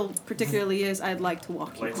town still particularly is, I'd like to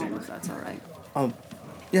walk you home if that's all right.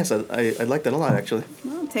 Yes, I like that a lot actually.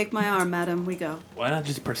 Well, take my arm, madam. We go. Why not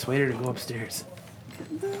just persuade her to go upstairs?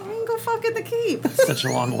 We can go fuck at the keep. Such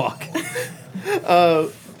a long walk.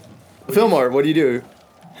 Fillmore, what do you do?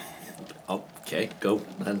 Okay, go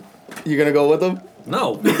then. You gonna go with them?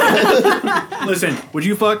 No. Listen, would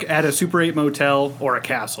you fuck at a Super 8 motel or a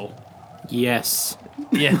castle? Yes.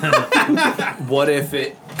 Yeah. What if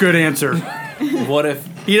it? Good answer. What if?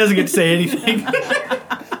 He doesn't get to say anything.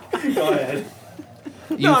 Go ahead.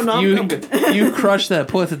 You crush that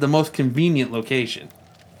puss at the most convenient location.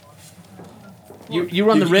 You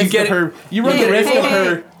run the You risk get of her. You run Hey, the risk hey, of hey.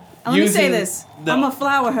 her. Let me say using this. the- I'm gonna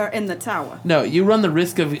flower her in the tower. No, you run the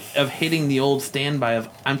risk of hitting the old standby of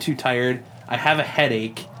I'm too tired. I have a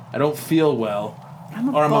headache. I don't feel well. I'm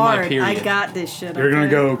a Or I'm on my bard. period. I got this shit. You're gonna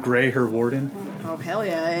okay? go Gray her warden? Oh hell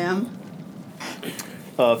yeah, I am.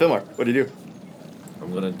 Fillmore, what do you do?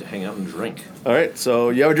 I'm gonna hang out and drink. All right, so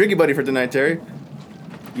you have a drinky buddy for tonight, Terry.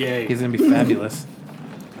 Yay. He's gonna be fabulous,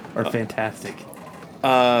 or fantastic,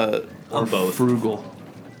 I'm both. frugal,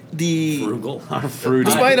 The Frugal. or fruity.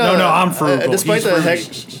 despite No, I'm frugal. despite He's the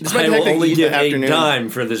frugal. despite I the will hectic only give a afternoon, dime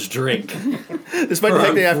for this drink. despite the I'm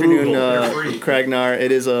hectic afternoon, frugal. They're free. Kragnar,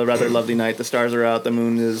 it is a rather lovely night. The stars are out. The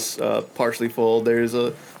moon is partially full. There's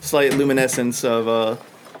a slight luminescence of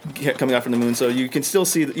coming out from the moon, so you can still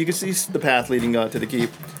see the path leading to the keep.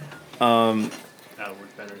 That'll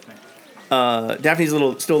work better, I think. Daphne's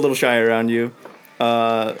still a little shy around you.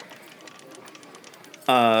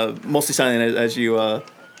 Mostly silent as you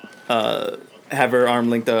have her arm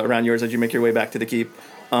linked around yours as you make your way back to the keep.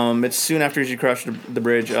 It's soon after you crush the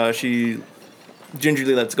bridge. She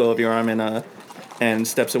gingerly lets go of your arm and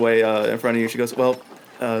steps away in front of you. She goes, "Well,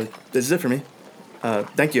 this is it for me.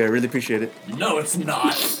 Thank you. I really appreciate it." No, it's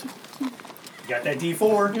not. Got that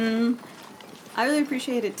D4. I really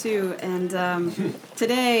appreciate it too, and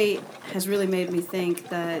today has really made me think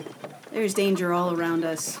that there's danger all around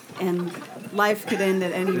us, and life could end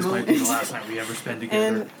at any This might be the moment. last night we ever spend together.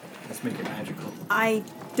 And Let's make it magical. I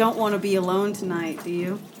don't want to be alone tonight. Do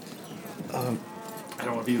you? I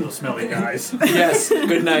don't want to be those smelly guys. Yes.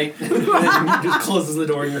 Good night. Just closes the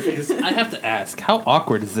door in your face. I have to ask, how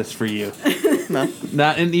awkward is this for you? No.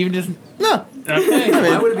 Not and even just No. okay.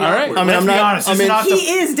 Why would it be All right. awkward? I mean, Let's I'm be not. honest, I this mean, is not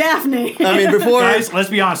He is Daphne. I mean, before. Guys, let's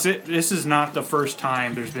be honest. This is not the first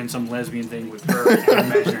time there's been some lesbian thing with her and an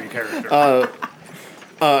imaginary character.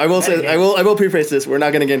 I will say. I will preface this. We're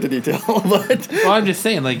not going to get into detail, but. Well, I'm just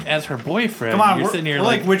saying, like, as her boyfriend, Come on, you're we're, sitting here we're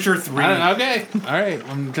like Witcher 3. okay, all right.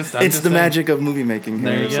 I'm It's just the saying. magic of movie making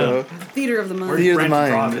There here. you So, Theater of the Where mind. did Here's Brent mine.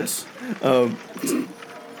 draw this?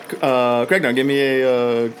 Kragnar, give me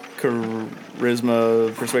a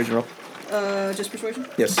charisma persuasion roll. Just persuasion.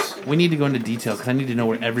 Yes. We need to go into detail because I need to know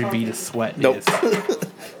where every bead of sweat Nope.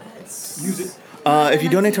 is. Use it. If you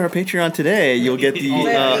donate to our Patreon today, you'll get the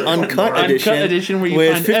uncut Uncut edition, edition where you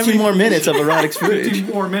with find 15 every- more minutes of erotic footage. 15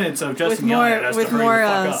 more minutes of With Justin yelling at more us with to hurry more the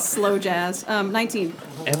fuck up. slow jazz. 19.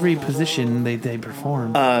 Every position they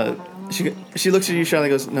perform. She looks at you shyly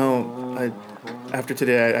and goes, "No, after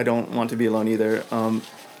today, I don't want to be alone either.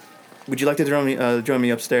 Would you like to join me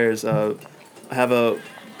upstairs? I have a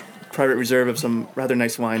private reserve of some rather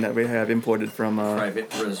nice wine that we have imported from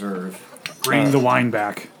Private reserve. Bring the wine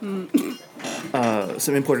back.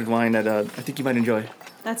 some imported wine that I think you might enjoy."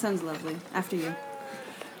 That sounds lovely. After you.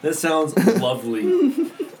 That sounds lovely.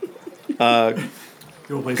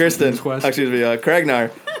 You'll play some Kirsten, King's Quest. excuse me,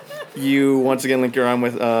 Kragnar, you once again link your arm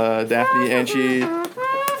with Daphne, and she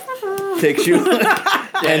takes you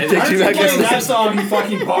and takes you back. that song, you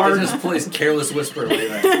fucking I bard. just plays Careless Whisper like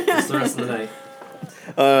that. Just the rest of the night.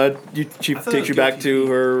 She thought it takes was you back guilty. to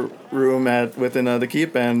her room within the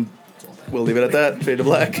keep, and we'll leave it at that. Fade to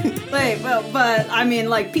black. Wait, well, but I mean,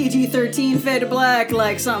 like PG-13, fade to black,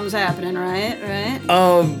 like something's happening, right? Right?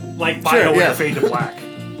 Like Sure, BioWare yeah. Fade to Black.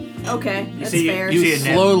 Okay, that's see- fair. you you see a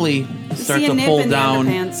nip. slowly start see a to nip pull in the down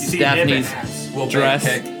underpants. You see a nip Daphne's and ass. We'll dress,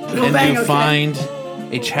 bang pick. and bang, you okay. find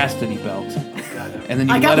a chastity belt, and then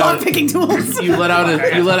you I let got out lockpicking tools. you let out a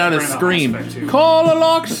Bring it on, scream. aspect too. Call a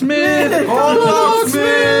locksmith! Call a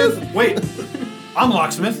locksmith! Wait, I'm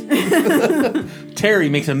Locksmith. Terry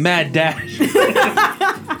makes a mad dash.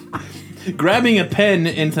 Grabbing a pen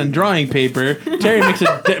and some drawing paper, Terry makes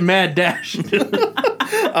a mad dash.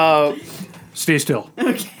 Stay still.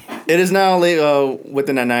 It is now late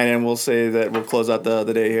within that night, and we'll say that we'll close out the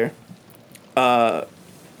day here.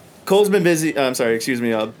 Cole's been busy.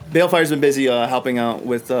 Balefire's been busy helping out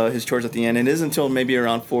with his chores at the end. And it isn't until maybe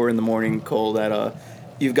around 4 in the morning, Cole, that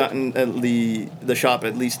you've gotten the shop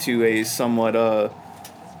at least to a somewhat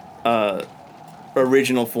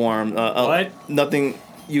original form. What? Nothing.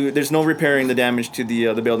 There's no repairing the damage to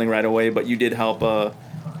the building right away, but you did help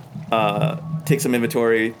take some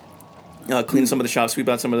inventory, clean some of the shop, sweep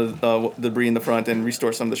out some of the debris in the front, and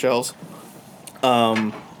restore some of the shelves.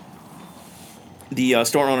 The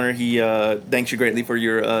store owner, he thanks you greatly for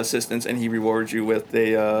your assistance, and he rewards you with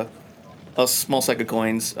a small sack of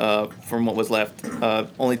coins from what was left.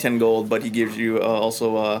 Only 10 gold, but he gives you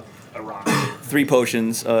also A rock. 3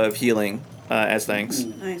 potions of healing as thanks.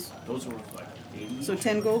 Nice. Those were like 80. So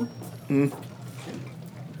 10 gold?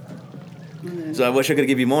 So I wish I could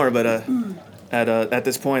give you more, but at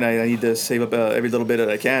this point, I need to save up every little bit that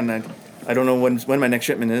I can. I don't know when my next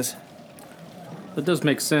shipment is. That does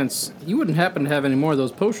make sense. You wouldn't happen to have any more of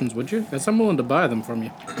those potions, would you? Because I'm willing to buy them from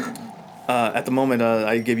you. At the moment,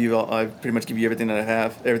 I pretty much give you everything that I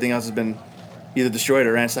have. Everything else has been either destroyed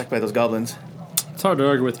or ransacked by those goblins. It's hard to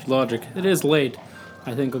argue with your logic. It is late.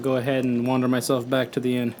 I think I'll go ahead and wander myself back to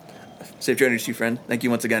the inn. Safe journeys to you, friend. Thank you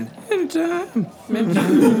once again. Anytime.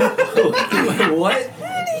 What?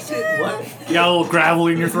 You got a little gravel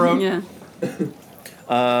in your throat? Yeah.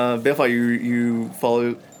 Balefire, you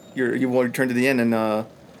follow. You return to the inn, and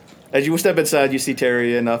as you step inside, you see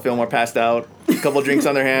Terry and Fillmore passed out. A couple drinks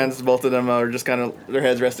on their hands. Both of them are just kind of their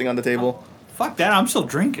heads resting on the table. Fuck that, I'm still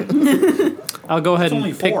drinking. I'll go ahead It's and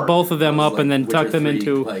only pick 4. both of them up Like and then Witcher tuck them 3,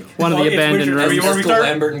 into like- one of Well, the it's abandoned Witcher 3. rooms. You want me to Crystal start?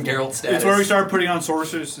 Lambert and Geralt status. It's where we start putting on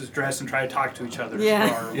sorceress' dress and try to talk to each other.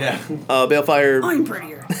 Yeah. Yeah. Balefire, I'm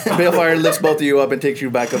prettier. Balefire lifts both of you up and takes you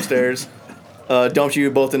back upstairs. Dumps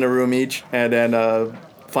you both in a room each, and then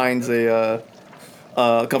finds a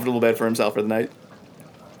comfortable bed for himself for the night.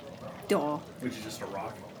 Duh. Which is just a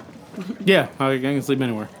rock. Yeah, I can sleep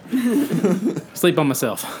anywhere. Sleep on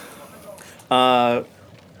myself. You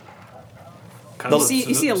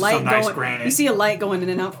see a light going. You see a light going in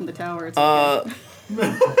and out from the tower. It's okay.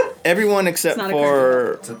 Everyone except It's not a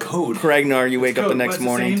for It's a code. Ragnar, you wake up the code, but next it's the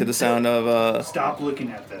morning same. to the sound of Stop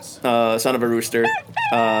looking at this. sound of a rooster.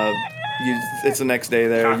 It's the next day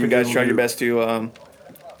there. You guys try your best to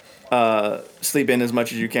sleep in as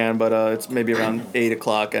much as you can, but it's maybe around 8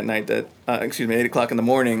 o'clock at night. 8 o'clock in the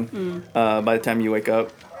morning. By the time you wake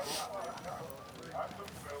up,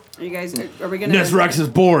 Are you guys? Are we gonna? Nesrex is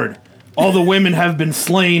bored. All the women have been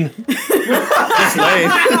slain.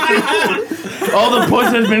 All the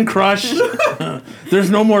puss has been crushed. There's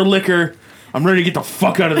no more liquor. I'm ready to get the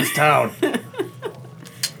fuck out of this town.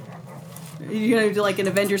 Are you gonna do like an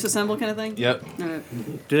Avengers Assemble kind of thing? Yep.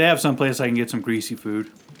 Alright. Do they have someplace I can get some greasy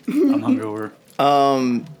food? I'm hungover.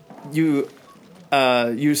 you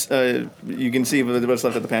can see what's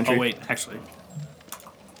left at the pantry. Oh, wait, actually.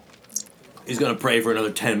 He's gonna pray for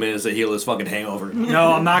another 10 minutes to heal his fucking hangover.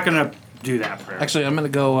 No, I'm not going to do that prayer. Actually, I'm gonna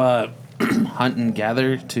go hunt and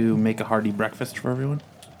gather to make a hearty breakfast for everyone.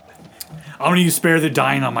 I'm going to use spare the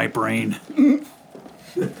dying on my brain.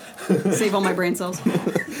 Save all my brain cells.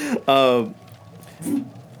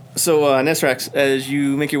 So, Nesrax, as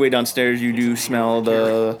you make your way downstairs, you do smell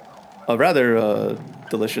a rather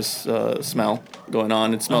delicious smell going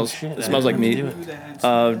on. It smells. shit, It I smells like didn't meat.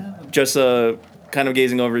 do Just kind of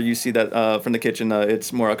gazing over, you see that from the kitchen,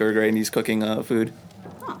 it's Morak Urgray, and he's cooking food.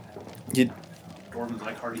 You, Dwarves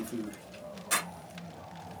like hearty food.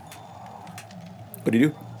 what do you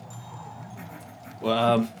do?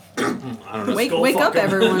 Well, I don't know. Wake up,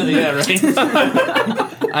 everyone. Yeah, right.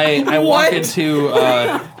 I walk into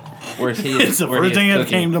where he is. It's the where he first is thing that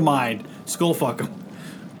cooking. came to mind. Skull fuck him.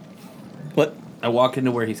 What? I walk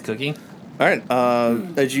into where he's cooking. All right.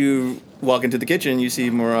 As you walk into the kitchen, you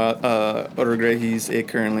see Morak Urgray. He's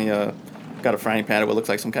currently got a frying pan of what looks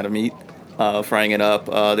like some kind of meat, frying it up.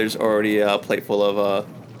 There's already a plate full of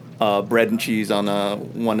bread and cheese on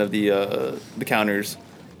one of the counters.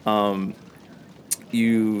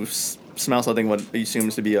 You smell something what he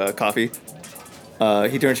assumes to be coffee.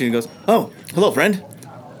 He turns to you and goes, "Oh, hello, friend.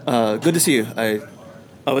 Good to see you. I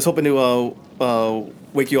was hoping to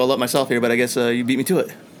wake you all up myself here, but I guess you beat me to it."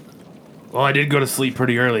 Well, I did go to sleep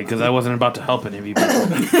pretty early because I wasn't about to help any of you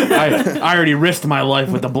people. I already risked my life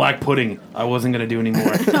with the black pudding. I wasn't going to do any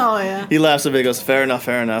more. Oh yeah. He laughs a bit. Goes, "Fair enough,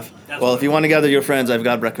 fair enough. Well, if you want to gather your friends, I've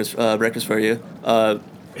got breakfast for you.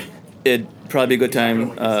 It'd probably be a good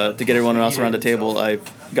time to get everyone else around the table. I've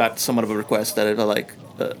got somewhat of a request that I'd like.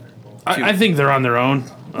 I think they're on their own.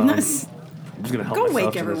 Nice. I'm just gonna help Go myself wake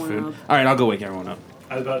to this everyone food. up. All right, I'll go wake everyone up.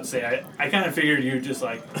 I was about to say, I kind of figured you just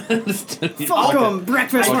like Fuck 'em,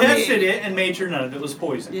 breakfast I for tested me. it and made sure none of it was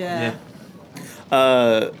poison. Yeah.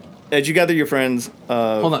 As you gather your friends,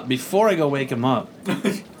 Hold on, before I go wake him up,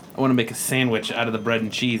 I want to make a sandwich out of the bread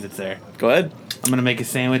and cheese that's there. go ahead. I'm gonna make a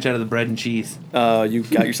sandwich out of the bread and chease. You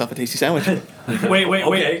got yourself a tasty sandwich. Wait.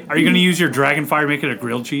 Okay. Are you going to use your dragon fire to make it a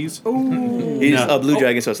grilled cheese? He's No. a blue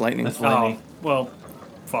dragon, so it's lightning. That's Oh, lightning. well,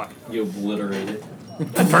 fuck. You obliterate it.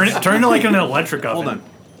 Turn it into like an electric oven. Hold on.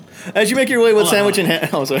 As you make your way with Hold on, sandwich in hand,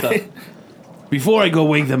 oh sorry. Before I go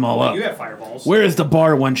wake them all up, You have fireballs. where is the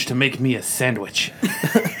bar wench to make me a sandwich?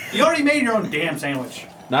 You already made your own damn sandwich.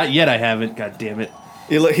 Not yet. I haven't. God damn it.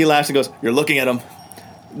 He laughs and goes, "You're looking at him.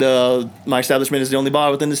 My establishment is the only bar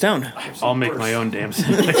within this town." I'll make my own damn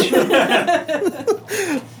sandwich.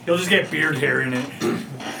 You'll just get beard hair in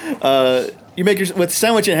it. You make your with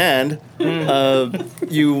sandwich in hand.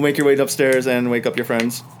 You make your way upstairs and wake up your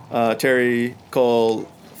friends. Terry, Cole,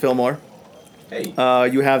 Fillmore. Hey.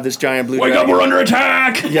 You have this giant blue. Wake up! dragon. We're under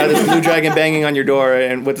attack. Yeah, this blue dragon banging on your door,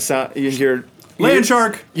 and with the sound you hear. Land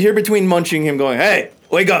shark. You hear between munching him going, "Hey,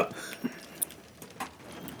 wake up!"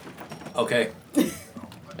 Okay.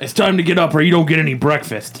 It's time to get up, or you don't get any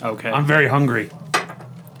breakfast. Okay. I'm very hungry.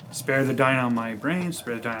 Spare the dine on my brain.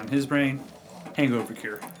 Spare the dine on his brain. Hangover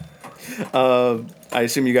cure. I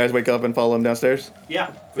assume you guys wake up and follow him downstairs.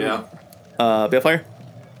 Yeah. Yeah. Balefire.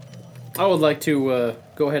 I would like to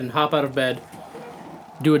go ahead and hop out of bed,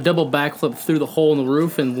 do a double backflip through the hole in the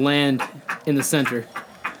roof, and land in the center.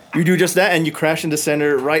 You do just that, and you crash into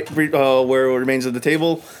center, right where it remains of the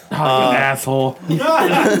table. Oh, you asshole.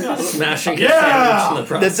 Smashing Yeah! sandwich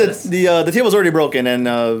in the That's process. it. The table's already broken, and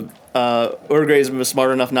Urgray's was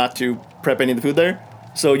smart enough not to prep any of the food there.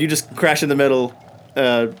 So you just crash in the middle,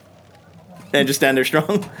 and just stand there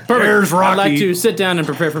strong. There's Rocky. I'd like to sit down and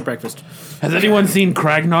prepare for breakfast. Has anyone seen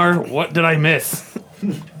Kragnar? What did I miss?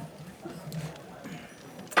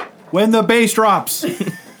 When the bass drops.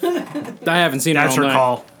 I haven't seen That's it all your night.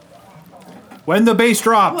 call. When the bass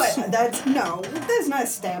drops. What? That's not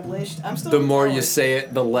established. I'm still. The in more you college. say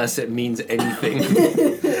it, the less it means anything.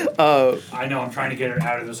 I know, I'm trying to get her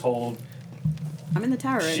out of this whole I'm in the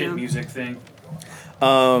tower right shit now. music thing.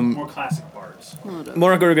 More classic parts. Hold up.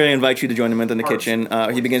 Morak Urgray invites you to join him in the Arse. kitchen.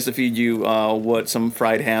 He begins to feed you some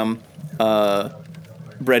fried ham,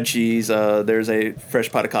 bread, cheese. There's a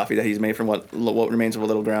fresh pot of coffee that he's made from what remains of a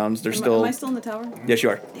little grounds. There's Am I still in the tower? Yes, you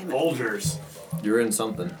are. Damn it. Folgers. You're in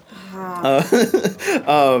something.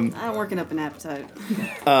 I'm working up an appetite.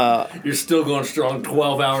 You're still going strong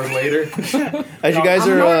 12 hours later. As you guys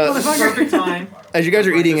Perfect time. as you guys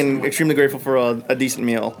are eating and extremely grateful for a decent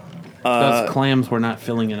meal, Those clams were not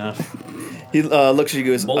filling enough. he looks at you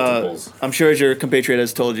and goes, Multiples. I'm sure as your compatriot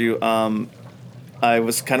has told you, I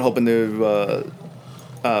was kind of hoping to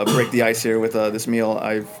break the ice here with this meal.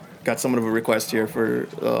 I've got somewhat of a request here for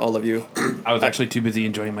all of you. I was actually too busy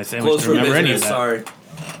enjoying my sandwich Close to for remember any of business, that. sorry.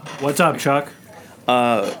 What's up, Chuck?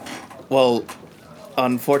 Well,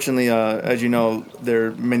 unfortunately, as you know,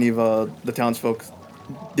 many of the townsfolk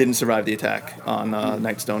didn't survive the attack on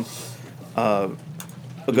Nightstone. A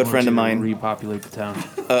good friend of mine, repopulate the town.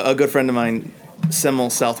 a good friend of mine,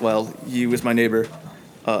 Semel Southwell. He was my neighbor.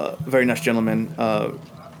 Very nice gentleman.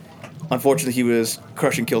 Unfortunately, he was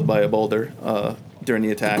crushed and killed by a boulder during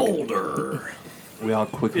the attack. Boulder. We all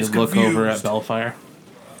quickly He's look over at confused. Bellfire.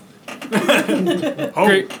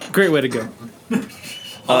 Great way to go.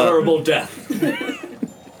 Honorable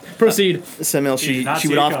death. Proceed. Semel, did not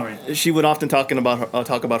see it coming. she would often talk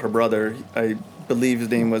about her brother. I believe his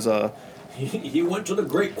name was He went to the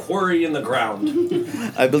great quarry in the ground.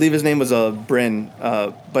 I believe his name was Bryn,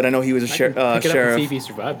 but I know he was a Pick it up and see sheriff. if he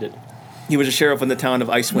survived it. He was a sheriff in the town of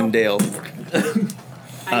Icewind Dale.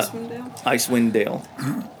 Icewind Dale? Icewind Dale.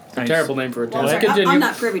 Terrible name for a town. Sorry, Continue. I'm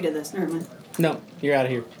not privy to this. Never mind. No, you're out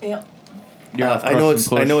of here. Yeah. You're off I know crush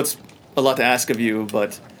and I know push. it's a lot to ask of you,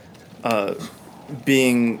 but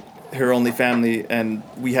being her only family and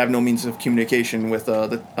we have no means of communication with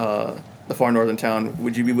the far northern town,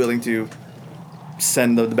 would you be willing to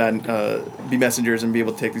send the bad be messengers and be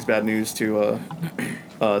able to take these bad news to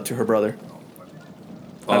her brother?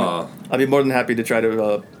 I'd be more than happy to try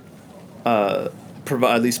to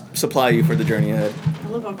provide at least supply you for the journey ahead. I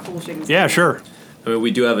love how cool shaking. Yeah, sure. I mean,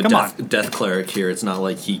 we do have a Come death cleric here. It's not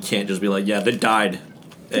like he can't just be like, yeah, they died.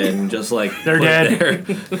 And just like, They're put it dead.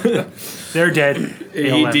 there. They're dead.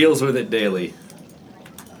 He deals with it daily.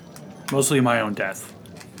 Mostly my own death.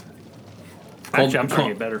 Actually, I'm trying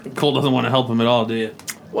to get better. Cole doesn't want to help him at all, do you?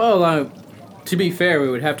 Well, To be fair, we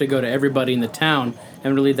would have to go to everybody in the town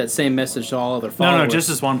and relay that same message to all other followers. No, just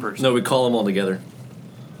this one person. No, we call them all together.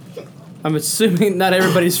 I'm assuming not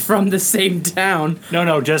everybody's from the same town.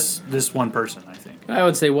 No, just this one person, I think. I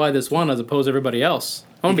would say why this one as opposed to everybody else.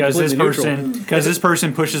 I want to be Because this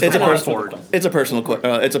person pushes the plot forward. It's a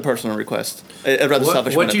personal request. A rather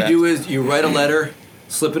selfish one What at you that. do is you write a letter,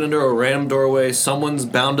 slip it into a random doorway. Someone's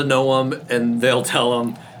bound to know them, and they'll tell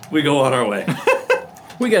them. We go on our way.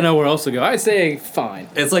 We got nowhere else to go. I say fine.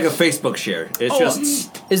 It's like a Facebook share. It's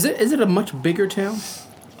just Is it a much bigger town?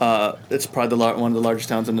 It's probably one of the largest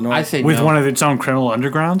towns in the north. I say With no. one of its own criminal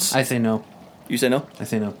undergrounds. I say no. You say no? I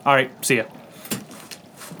say no. All right, see ya.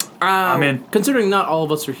 I'm in. Considering not all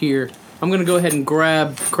of us are here, I'm gonna go ahead and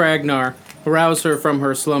grab Kragnar, arouse her from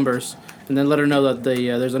her slumbers, and then let her know that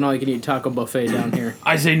there's an all-you-can-eat taco buffet down here.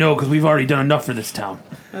 I say no because we've already done enough for this town.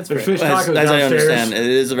 That's There's fair. fish As tacos I downstairs. understand, it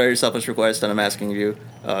is a very selfish request, and I'm asking you.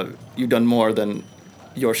 You've done more than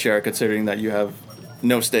your share, considering that you have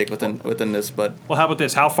no stake within this. But Well, how about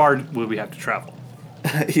this? How far would we have to travel?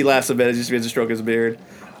 he laughs a bit as he begins to stroke his beard.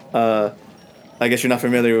 I guess you're not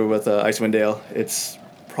familiar with Icewind Dale. It's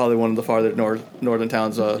probably one of the farther northern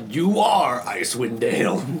towns. you are Icewind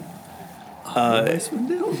Dale.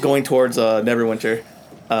 Going towards Neverwinter.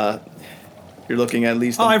 You're looking at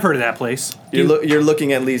least. Oh, I've heard of that place. You're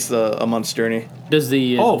looking at least a month's journey. Does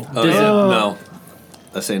the Oh yeah. No.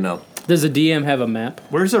 I say no. does the DM have a map?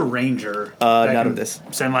 Where's a ranger? that Not can of this.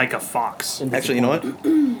 Send like a fox. Actually, you know what?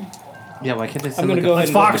 Yeah, why can't they I'm send gonna like go a ahead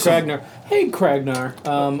and fox talk to Kragnar. Hey, Kragnar.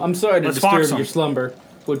 I'm sorry to Let's fox disturb him. your slumber.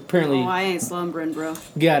 Would apparently Oh, I ain't slumbering, bro.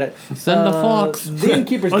 got it. Send the fox. The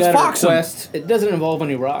innkeeper's Let's got a fox him. request. It doesn't involve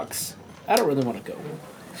any rocks. I don't really want to go.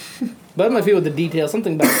 But I'm gonna feel with the details.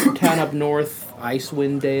 Something about town up north,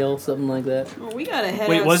 Icewind Dale, something like that. Well, we gotta head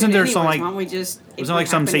Wait, out wasn't soon there some, anyways. like- Why don't we just? if Wasn't we like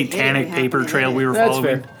some happen to hit it, satanic happen paper to trail hit we it. were That's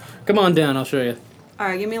following? fair. Come on down. I'll show you. All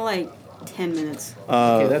right, give me like 10 minutes.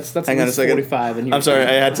 Okay, that's hang at on a least second. 45. And I'm sorry,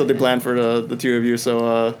 I had something planned for the two of you. So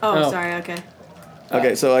Oh, Oh. sorry. Okay,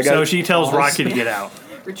 okay, so I got. So she tells Rocky to get out.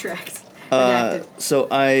 retract. Uh, Redacted. so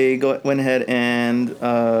I went ahead and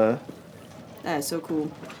That is so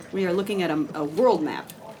cool. We are looking at a world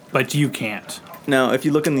map. But you can't. now if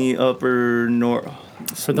you look in the upper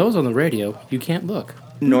For those on the radio, you can't look.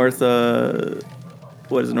 north,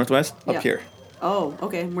 what is it, northwest? Yeah. Up here. Oh,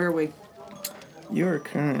 okay. Where are we? You're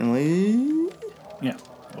currently. Yeah.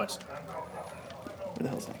 West. Where the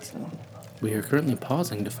hell's that? We are currently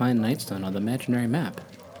pausing to find Nightstone on the imaginary map.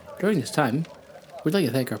 During this time, we'd like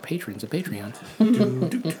to thank our patrons at Patreon.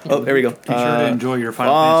 Oh, there we go. Be sure to enjoy your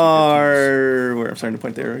Final Fantasy 15s. Where I'm starting to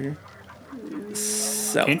point the arrow here.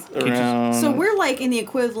 South Can't you just- around. So we're like in the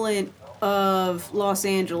equivalent of Los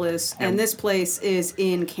Angeles, and this place is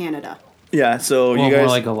in Canada. yeah. So Well, you guys. more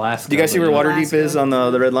like Alaska. do you guys see but where yeah. Waterdeep is on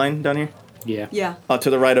the red line down here? Yeah. Yeah. To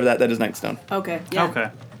the right of that is Nightstone. Okay. Yeah. Okay.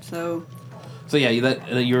 So So yeah,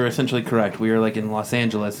 you're essentially correct. We are like in Los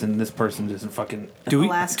Angeles, and this person just fucking. Do we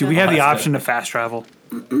Alaska. have the Alaska. option to fast travel?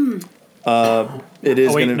 It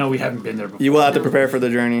is Oh wait, gonna. no, we haven't been there before. You will have to prepare for the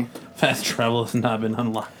journey. Fast travel has not been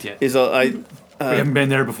unlocked yet. Is we haven't been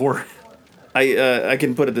there before. I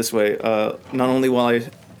can put it this way. Not only will I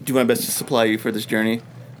do my best to supply you for this journey,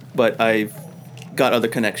 but I've got other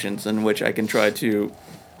connections in which I can try to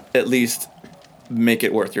at least make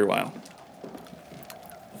it worth your while.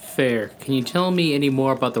 Fair. Can you tell me any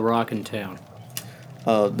more about the rock in town?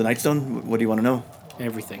 The Nightstone. What do you want to know?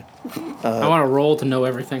 Everything. I want to roll to know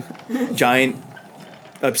everything. Giant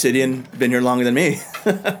obsidian. Been here longer than me.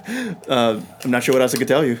 I'm not sure what else I could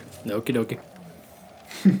tell you. Okie dokie.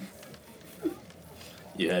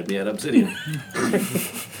 You had me at Obsidian.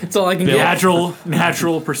 That's all I can get.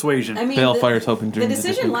 Natural persuasion. I mean, Balefire's hoping the dreams have just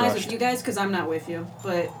decision been lies crushed. with you guys because I'm not with you.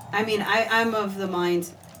 But I mean, I'm of the mind.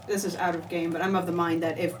 This is out of game, but I'm of the mind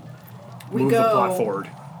that if we Move go, the plot forward.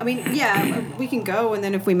 I mean, yeah, we can go, and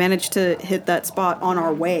then if we manage to hit that spot on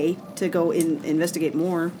our way to go investigate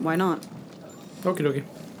more, why not? Okie dokie.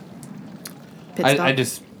 Pit I stop.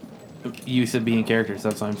 just you said being characters.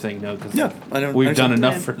 That's why I'm saying no because Yeah, I don't. we've I done understand.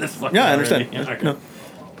 enough Yeah. for this. Fucking Yeah, I understand. already. Okay. No.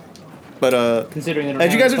 But Considering that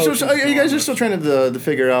as you guys are still, you guys are still trying to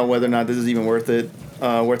figure out whether or not this is even worth it,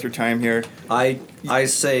 worth your time here. I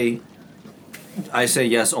say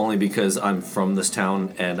yes only because I'm from this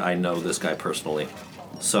town and I know this guy personally.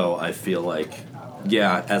 So I feel like,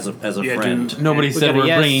 yeah, as a Yeah, friend. dude. Nobody said we're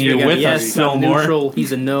bringing you got a with yes, us, I'm Fillmore. neutral.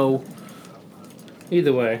 He's a no.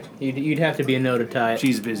 Either way, you'd have to be a no to tie it.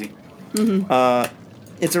 She's busy.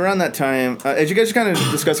 It's around that time, as you guys are kind of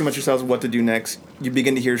discussing amongst yourselves what to do next, you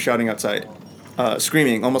begin to hear shouting outside,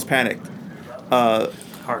 screaming, almost panicked.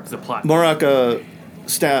 Hark the plot. Morak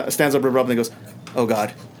stands up abruptly and goes, "Oh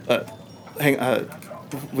God,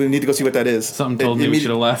 we need to go see what that is. Something told me we should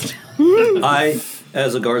have left.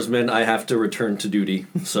 As a guardsman, I have to return to duty.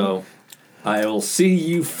 So I'll see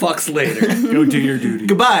you fucks later. Go do your duty.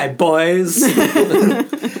 Goodbye, boys.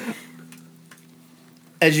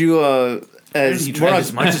 As you as You tried Morag,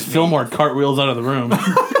 as much as Fillmore cartwheels out of the room.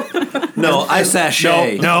 No, I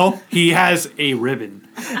sashay. No, he has a ribbon.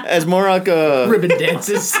 as Morag Ribbon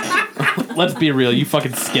dances. Let's be real. You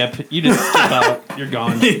fucking skip. You just skip out. You're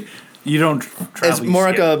gone. You don't as travel.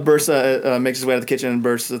 Morag bursts makes his way out of the kitchen and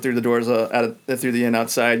bursts through the doors through the inn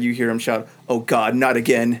outside. You hear him shout, "Oh God, not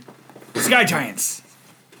again!" Sky Giants.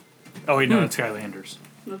 Oh wait, no, it's Skylanders.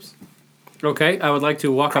 Oops. Okay, I would like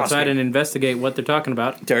to walk CrossFit. outside and investigate what they're talking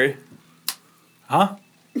about. Terry. Huh?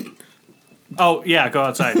 Oh yeah, go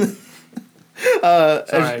outside.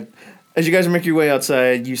 Sorry. As you guys make your way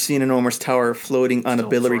outside, you see an enormous tower floating on a Still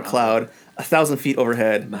billowy forever. cloud, 1,000 feet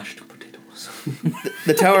overhead. Mashed potatoes.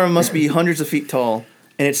 The tower must be hundreds of feet tall,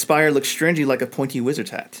 and its spire looks strangely like a pointy wizard's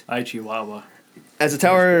hat. Hi, Chihuahua. As the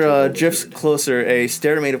tower drifts closer, a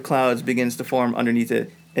stair made of clouds begins to form underneath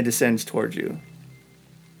it and descends towards you.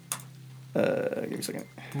 Give me a second.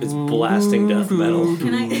 It's blasting death metal.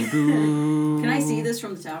 Can I can I see this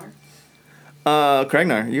from the tower?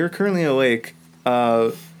 Kragnar, you're currently awake.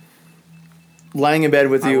 Lying in bed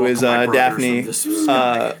with you is Daphne,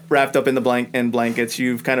 wrapped up in the blankets.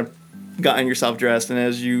 You've kind of gotten yourself dressed, and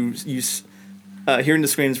as you hearing the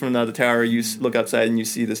screams from the tower, you look outside and you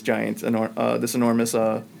see this giant, this enormous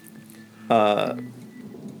tower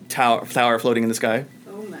floating in the sky.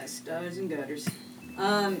 Oh my stars and gutters.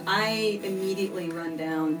 I immediately run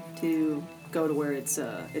down to go to where it's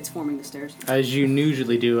forming the stairs. As you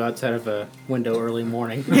usually do outside of a window early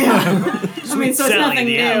morning. I mean, so it's nothing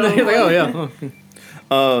new. Oh, yeah.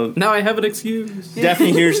 Now I have an excuse.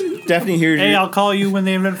 Daphne hears. Hey, I'll call you when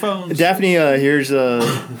they invent phones. Daphne hears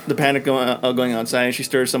the panic going outside, and she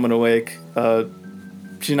stirs someone awake.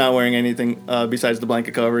 She's not wearing anything besides the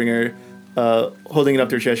blanket covering her. Holding it up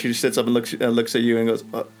to her chest, she just sits up and looks at you and goes,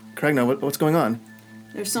 "Kragnar, what's going on?"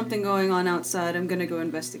 There's something going on outside. I'm gonna go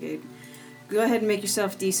investigate. Go ahead and make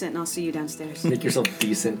yourself decent, and I'll see you downstairs. Make yourself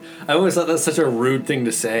decent. I always thought that's such a rude thing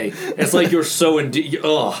to say. It's like you're so Ugh.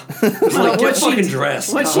 It's like, get fucking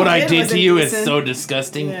dressed. what she What I did did to wasn't you is decent. so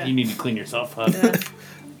disgusting. Yeah. You need to clean yourself up.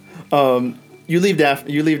 You leave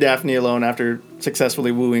Daphne alone after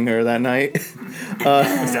successfully wooing her that night, Is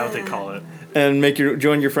that what they call it? and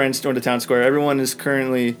join your friends toward the town square. Everyone is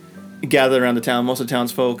currently gathered around the town. Most of the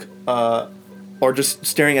townsfolk are just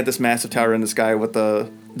staring at this massive tower in the sky with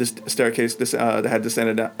this staircase that had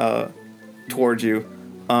descended towards you.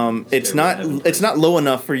 It's not low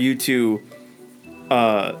enough for you to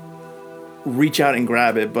reach out and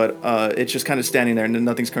grab it, but it's just kind of standing there, and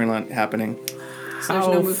nothing's currently happening. So there's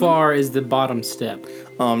no How movement? far is the bottom step?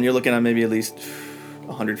 You're looking at maybe at least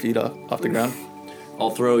 100 feet off the ground. I'll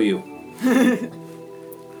throw you.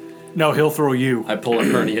 No, he'll throw you. I pull a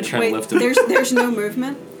hernia trying to Wait, lift him. there's no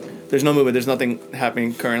movement. There's no movement. There's nothing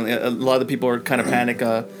happening currently. A lot of the people are kind of panic,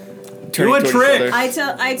 turning Do a towards each trick!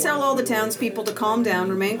 other. I tell all the townspeople to calm down,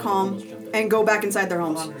 remain calm, and go back inside their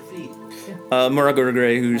homes. Murago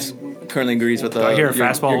Gray, who's currently agrees with I hear a your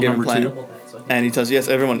fastball given number plan. 2. And he tells you, yes,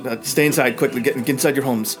 everyone, stay inside quickly. Get inside your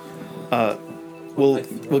homes.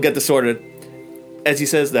 We'll get this sorted. As he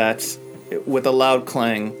says that, with a loud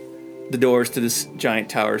clang, the doors to this giant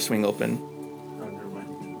tower swing open.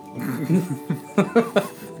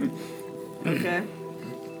 Okay.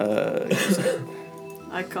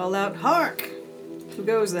 I call out, "Hark! Who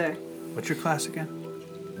goes there?" What's your class again?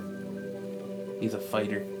 He's a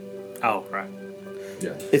fighter. Oh, right.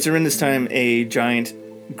 It's around this time a giant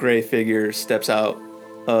gray figure steps out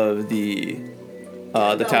of the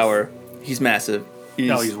tower. He's massive.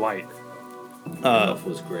 No, he's white. Elf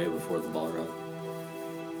was gray before the Balrog.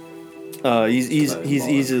 He's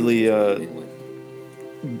easily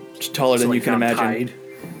taller than So you he can found imagine.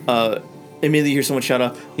 Tide. Immediately you hear someone shout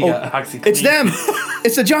out, He got OxyClean. it's them!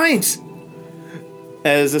 It's the giants!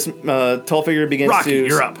 As this tall figure begins Rocky, to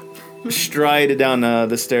you're up. stride down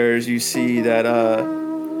the stairs, you see that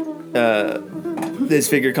this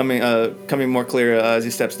figure coming more clear as he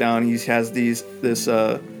steps down. He has this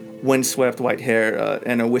windswept white hair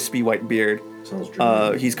and a wispy white beard.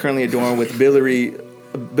 He's currently adorned with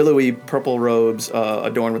billowy purple robes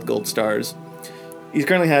adorned with gold stars. He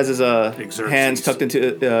currently has his hands tucked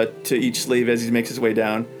into to each sleeve as he makes his way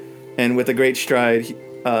down, and with a great stride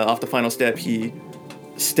off the final step, he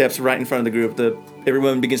steps right in front of the group.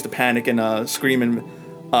 Everyone begins to panic and scream and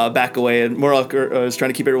back away, and Morlock is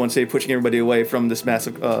trying to keep everyone safe, pushing everybody away from this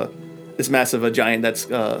massive giant that's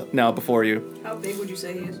now before you. How big would you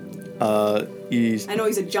say he is? He's I know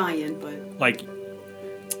he's a giant, but Like,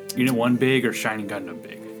 Unit 1 big or Shining Gundam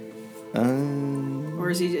big? or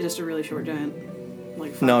is he just a really short giant?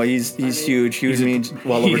 Like no, he's 5'8"? huge. Huge means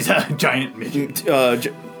well over. He's a giant midget.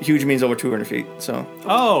 Huge means over 200 feet. So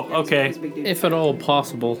Oh, okay. He's a big dude. If at all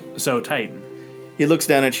possible. So Titan. he looks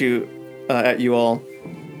down at you all,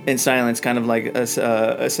 in silence, kind of like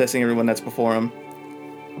assessing everyone that's before him.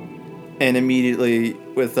 And immediately,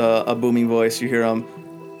 with a booming voice, you hear him.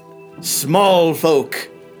 Small folk,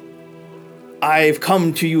 I've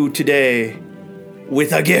come to you today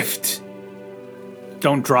with a gift.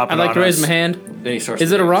 Don't drop it I'd like on to raise us. my hand. Then he starts.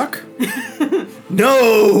 Is it a rock?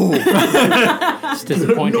 No, It's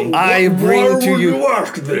disappointing. I bring to you.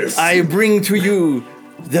 ask this? I bring to you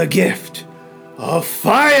the gift of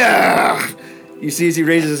fire. You see, as he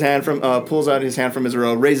raises his hand pulls out his hand from his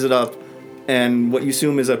robe, raises it up, and what you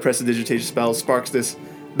assume is a prestidigitation spell sparks this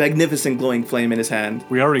magnificent glowing flame in his hand,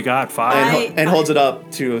 We already got 5. and holds it up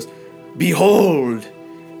to us. Behold,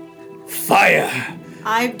 fire.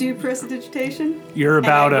 I do prestidigitation. You're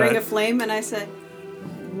about and I bring a. a flame, and I say,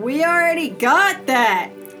 "We already got that.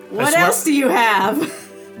 What swear- else do you have?"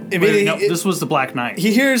 Wait, Immediately, no, this was the Black Knight.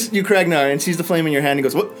 he hears you, Kragnar, and sees the flame in your hand. And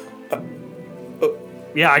goes, "What?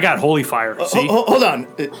 Yeah, I got Holy Fire. See? Hold on.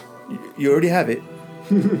 You already have it.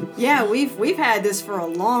 Yeah, we've had this for a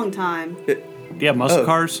long time. Do you have muscle Oh.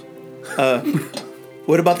 cars?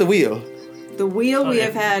 What about the wheel? The wheel we yeah.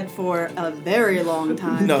 have had for a very long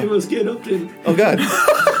time. No. Let's get up to. Oh God.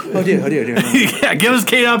 Oh dear. No. Yeah, give us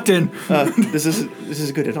Kate Upton. This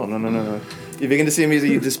is good at all. No. You begin to see him as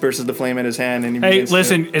he disperses the flame in his hand, and he Hey, begins to-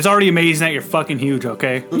 listen, it's already amazing that you're fucking huge,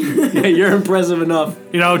 okay? Yeah, you're impressive enough.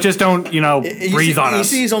 Just don't, breathe on You us.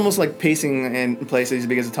 see, he's almost like pacing in place as he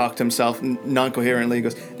begins to talk to himself non-coherently. He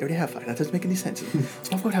goes, "They already have fire. That doesn't make any sense."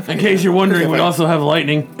 In case you're wondering, we Okay, also have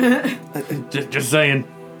lightning. just saying.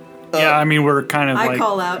 Yeah, I mean, we're kind of I like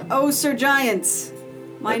call out, "Oh, Sir Giants,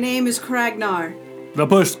 my name is Kragnar. the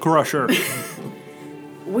Bush Crusher.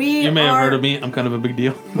 We You may are have heard of me. I'm kind of a big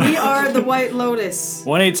deal. we are the White Lotus.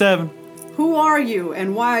 187. Who are you,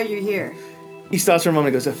 and why are you here?" He stops for a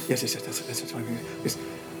moment and goes, "Yes, that's fine.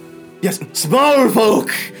 Yes, small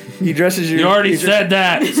folk." He dresses you. You already he said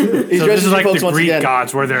that. He So dresses this is you like folks the once Greek again.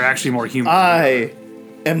 gods where they're actually more human. I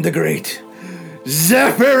am the great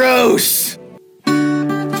Zephyros.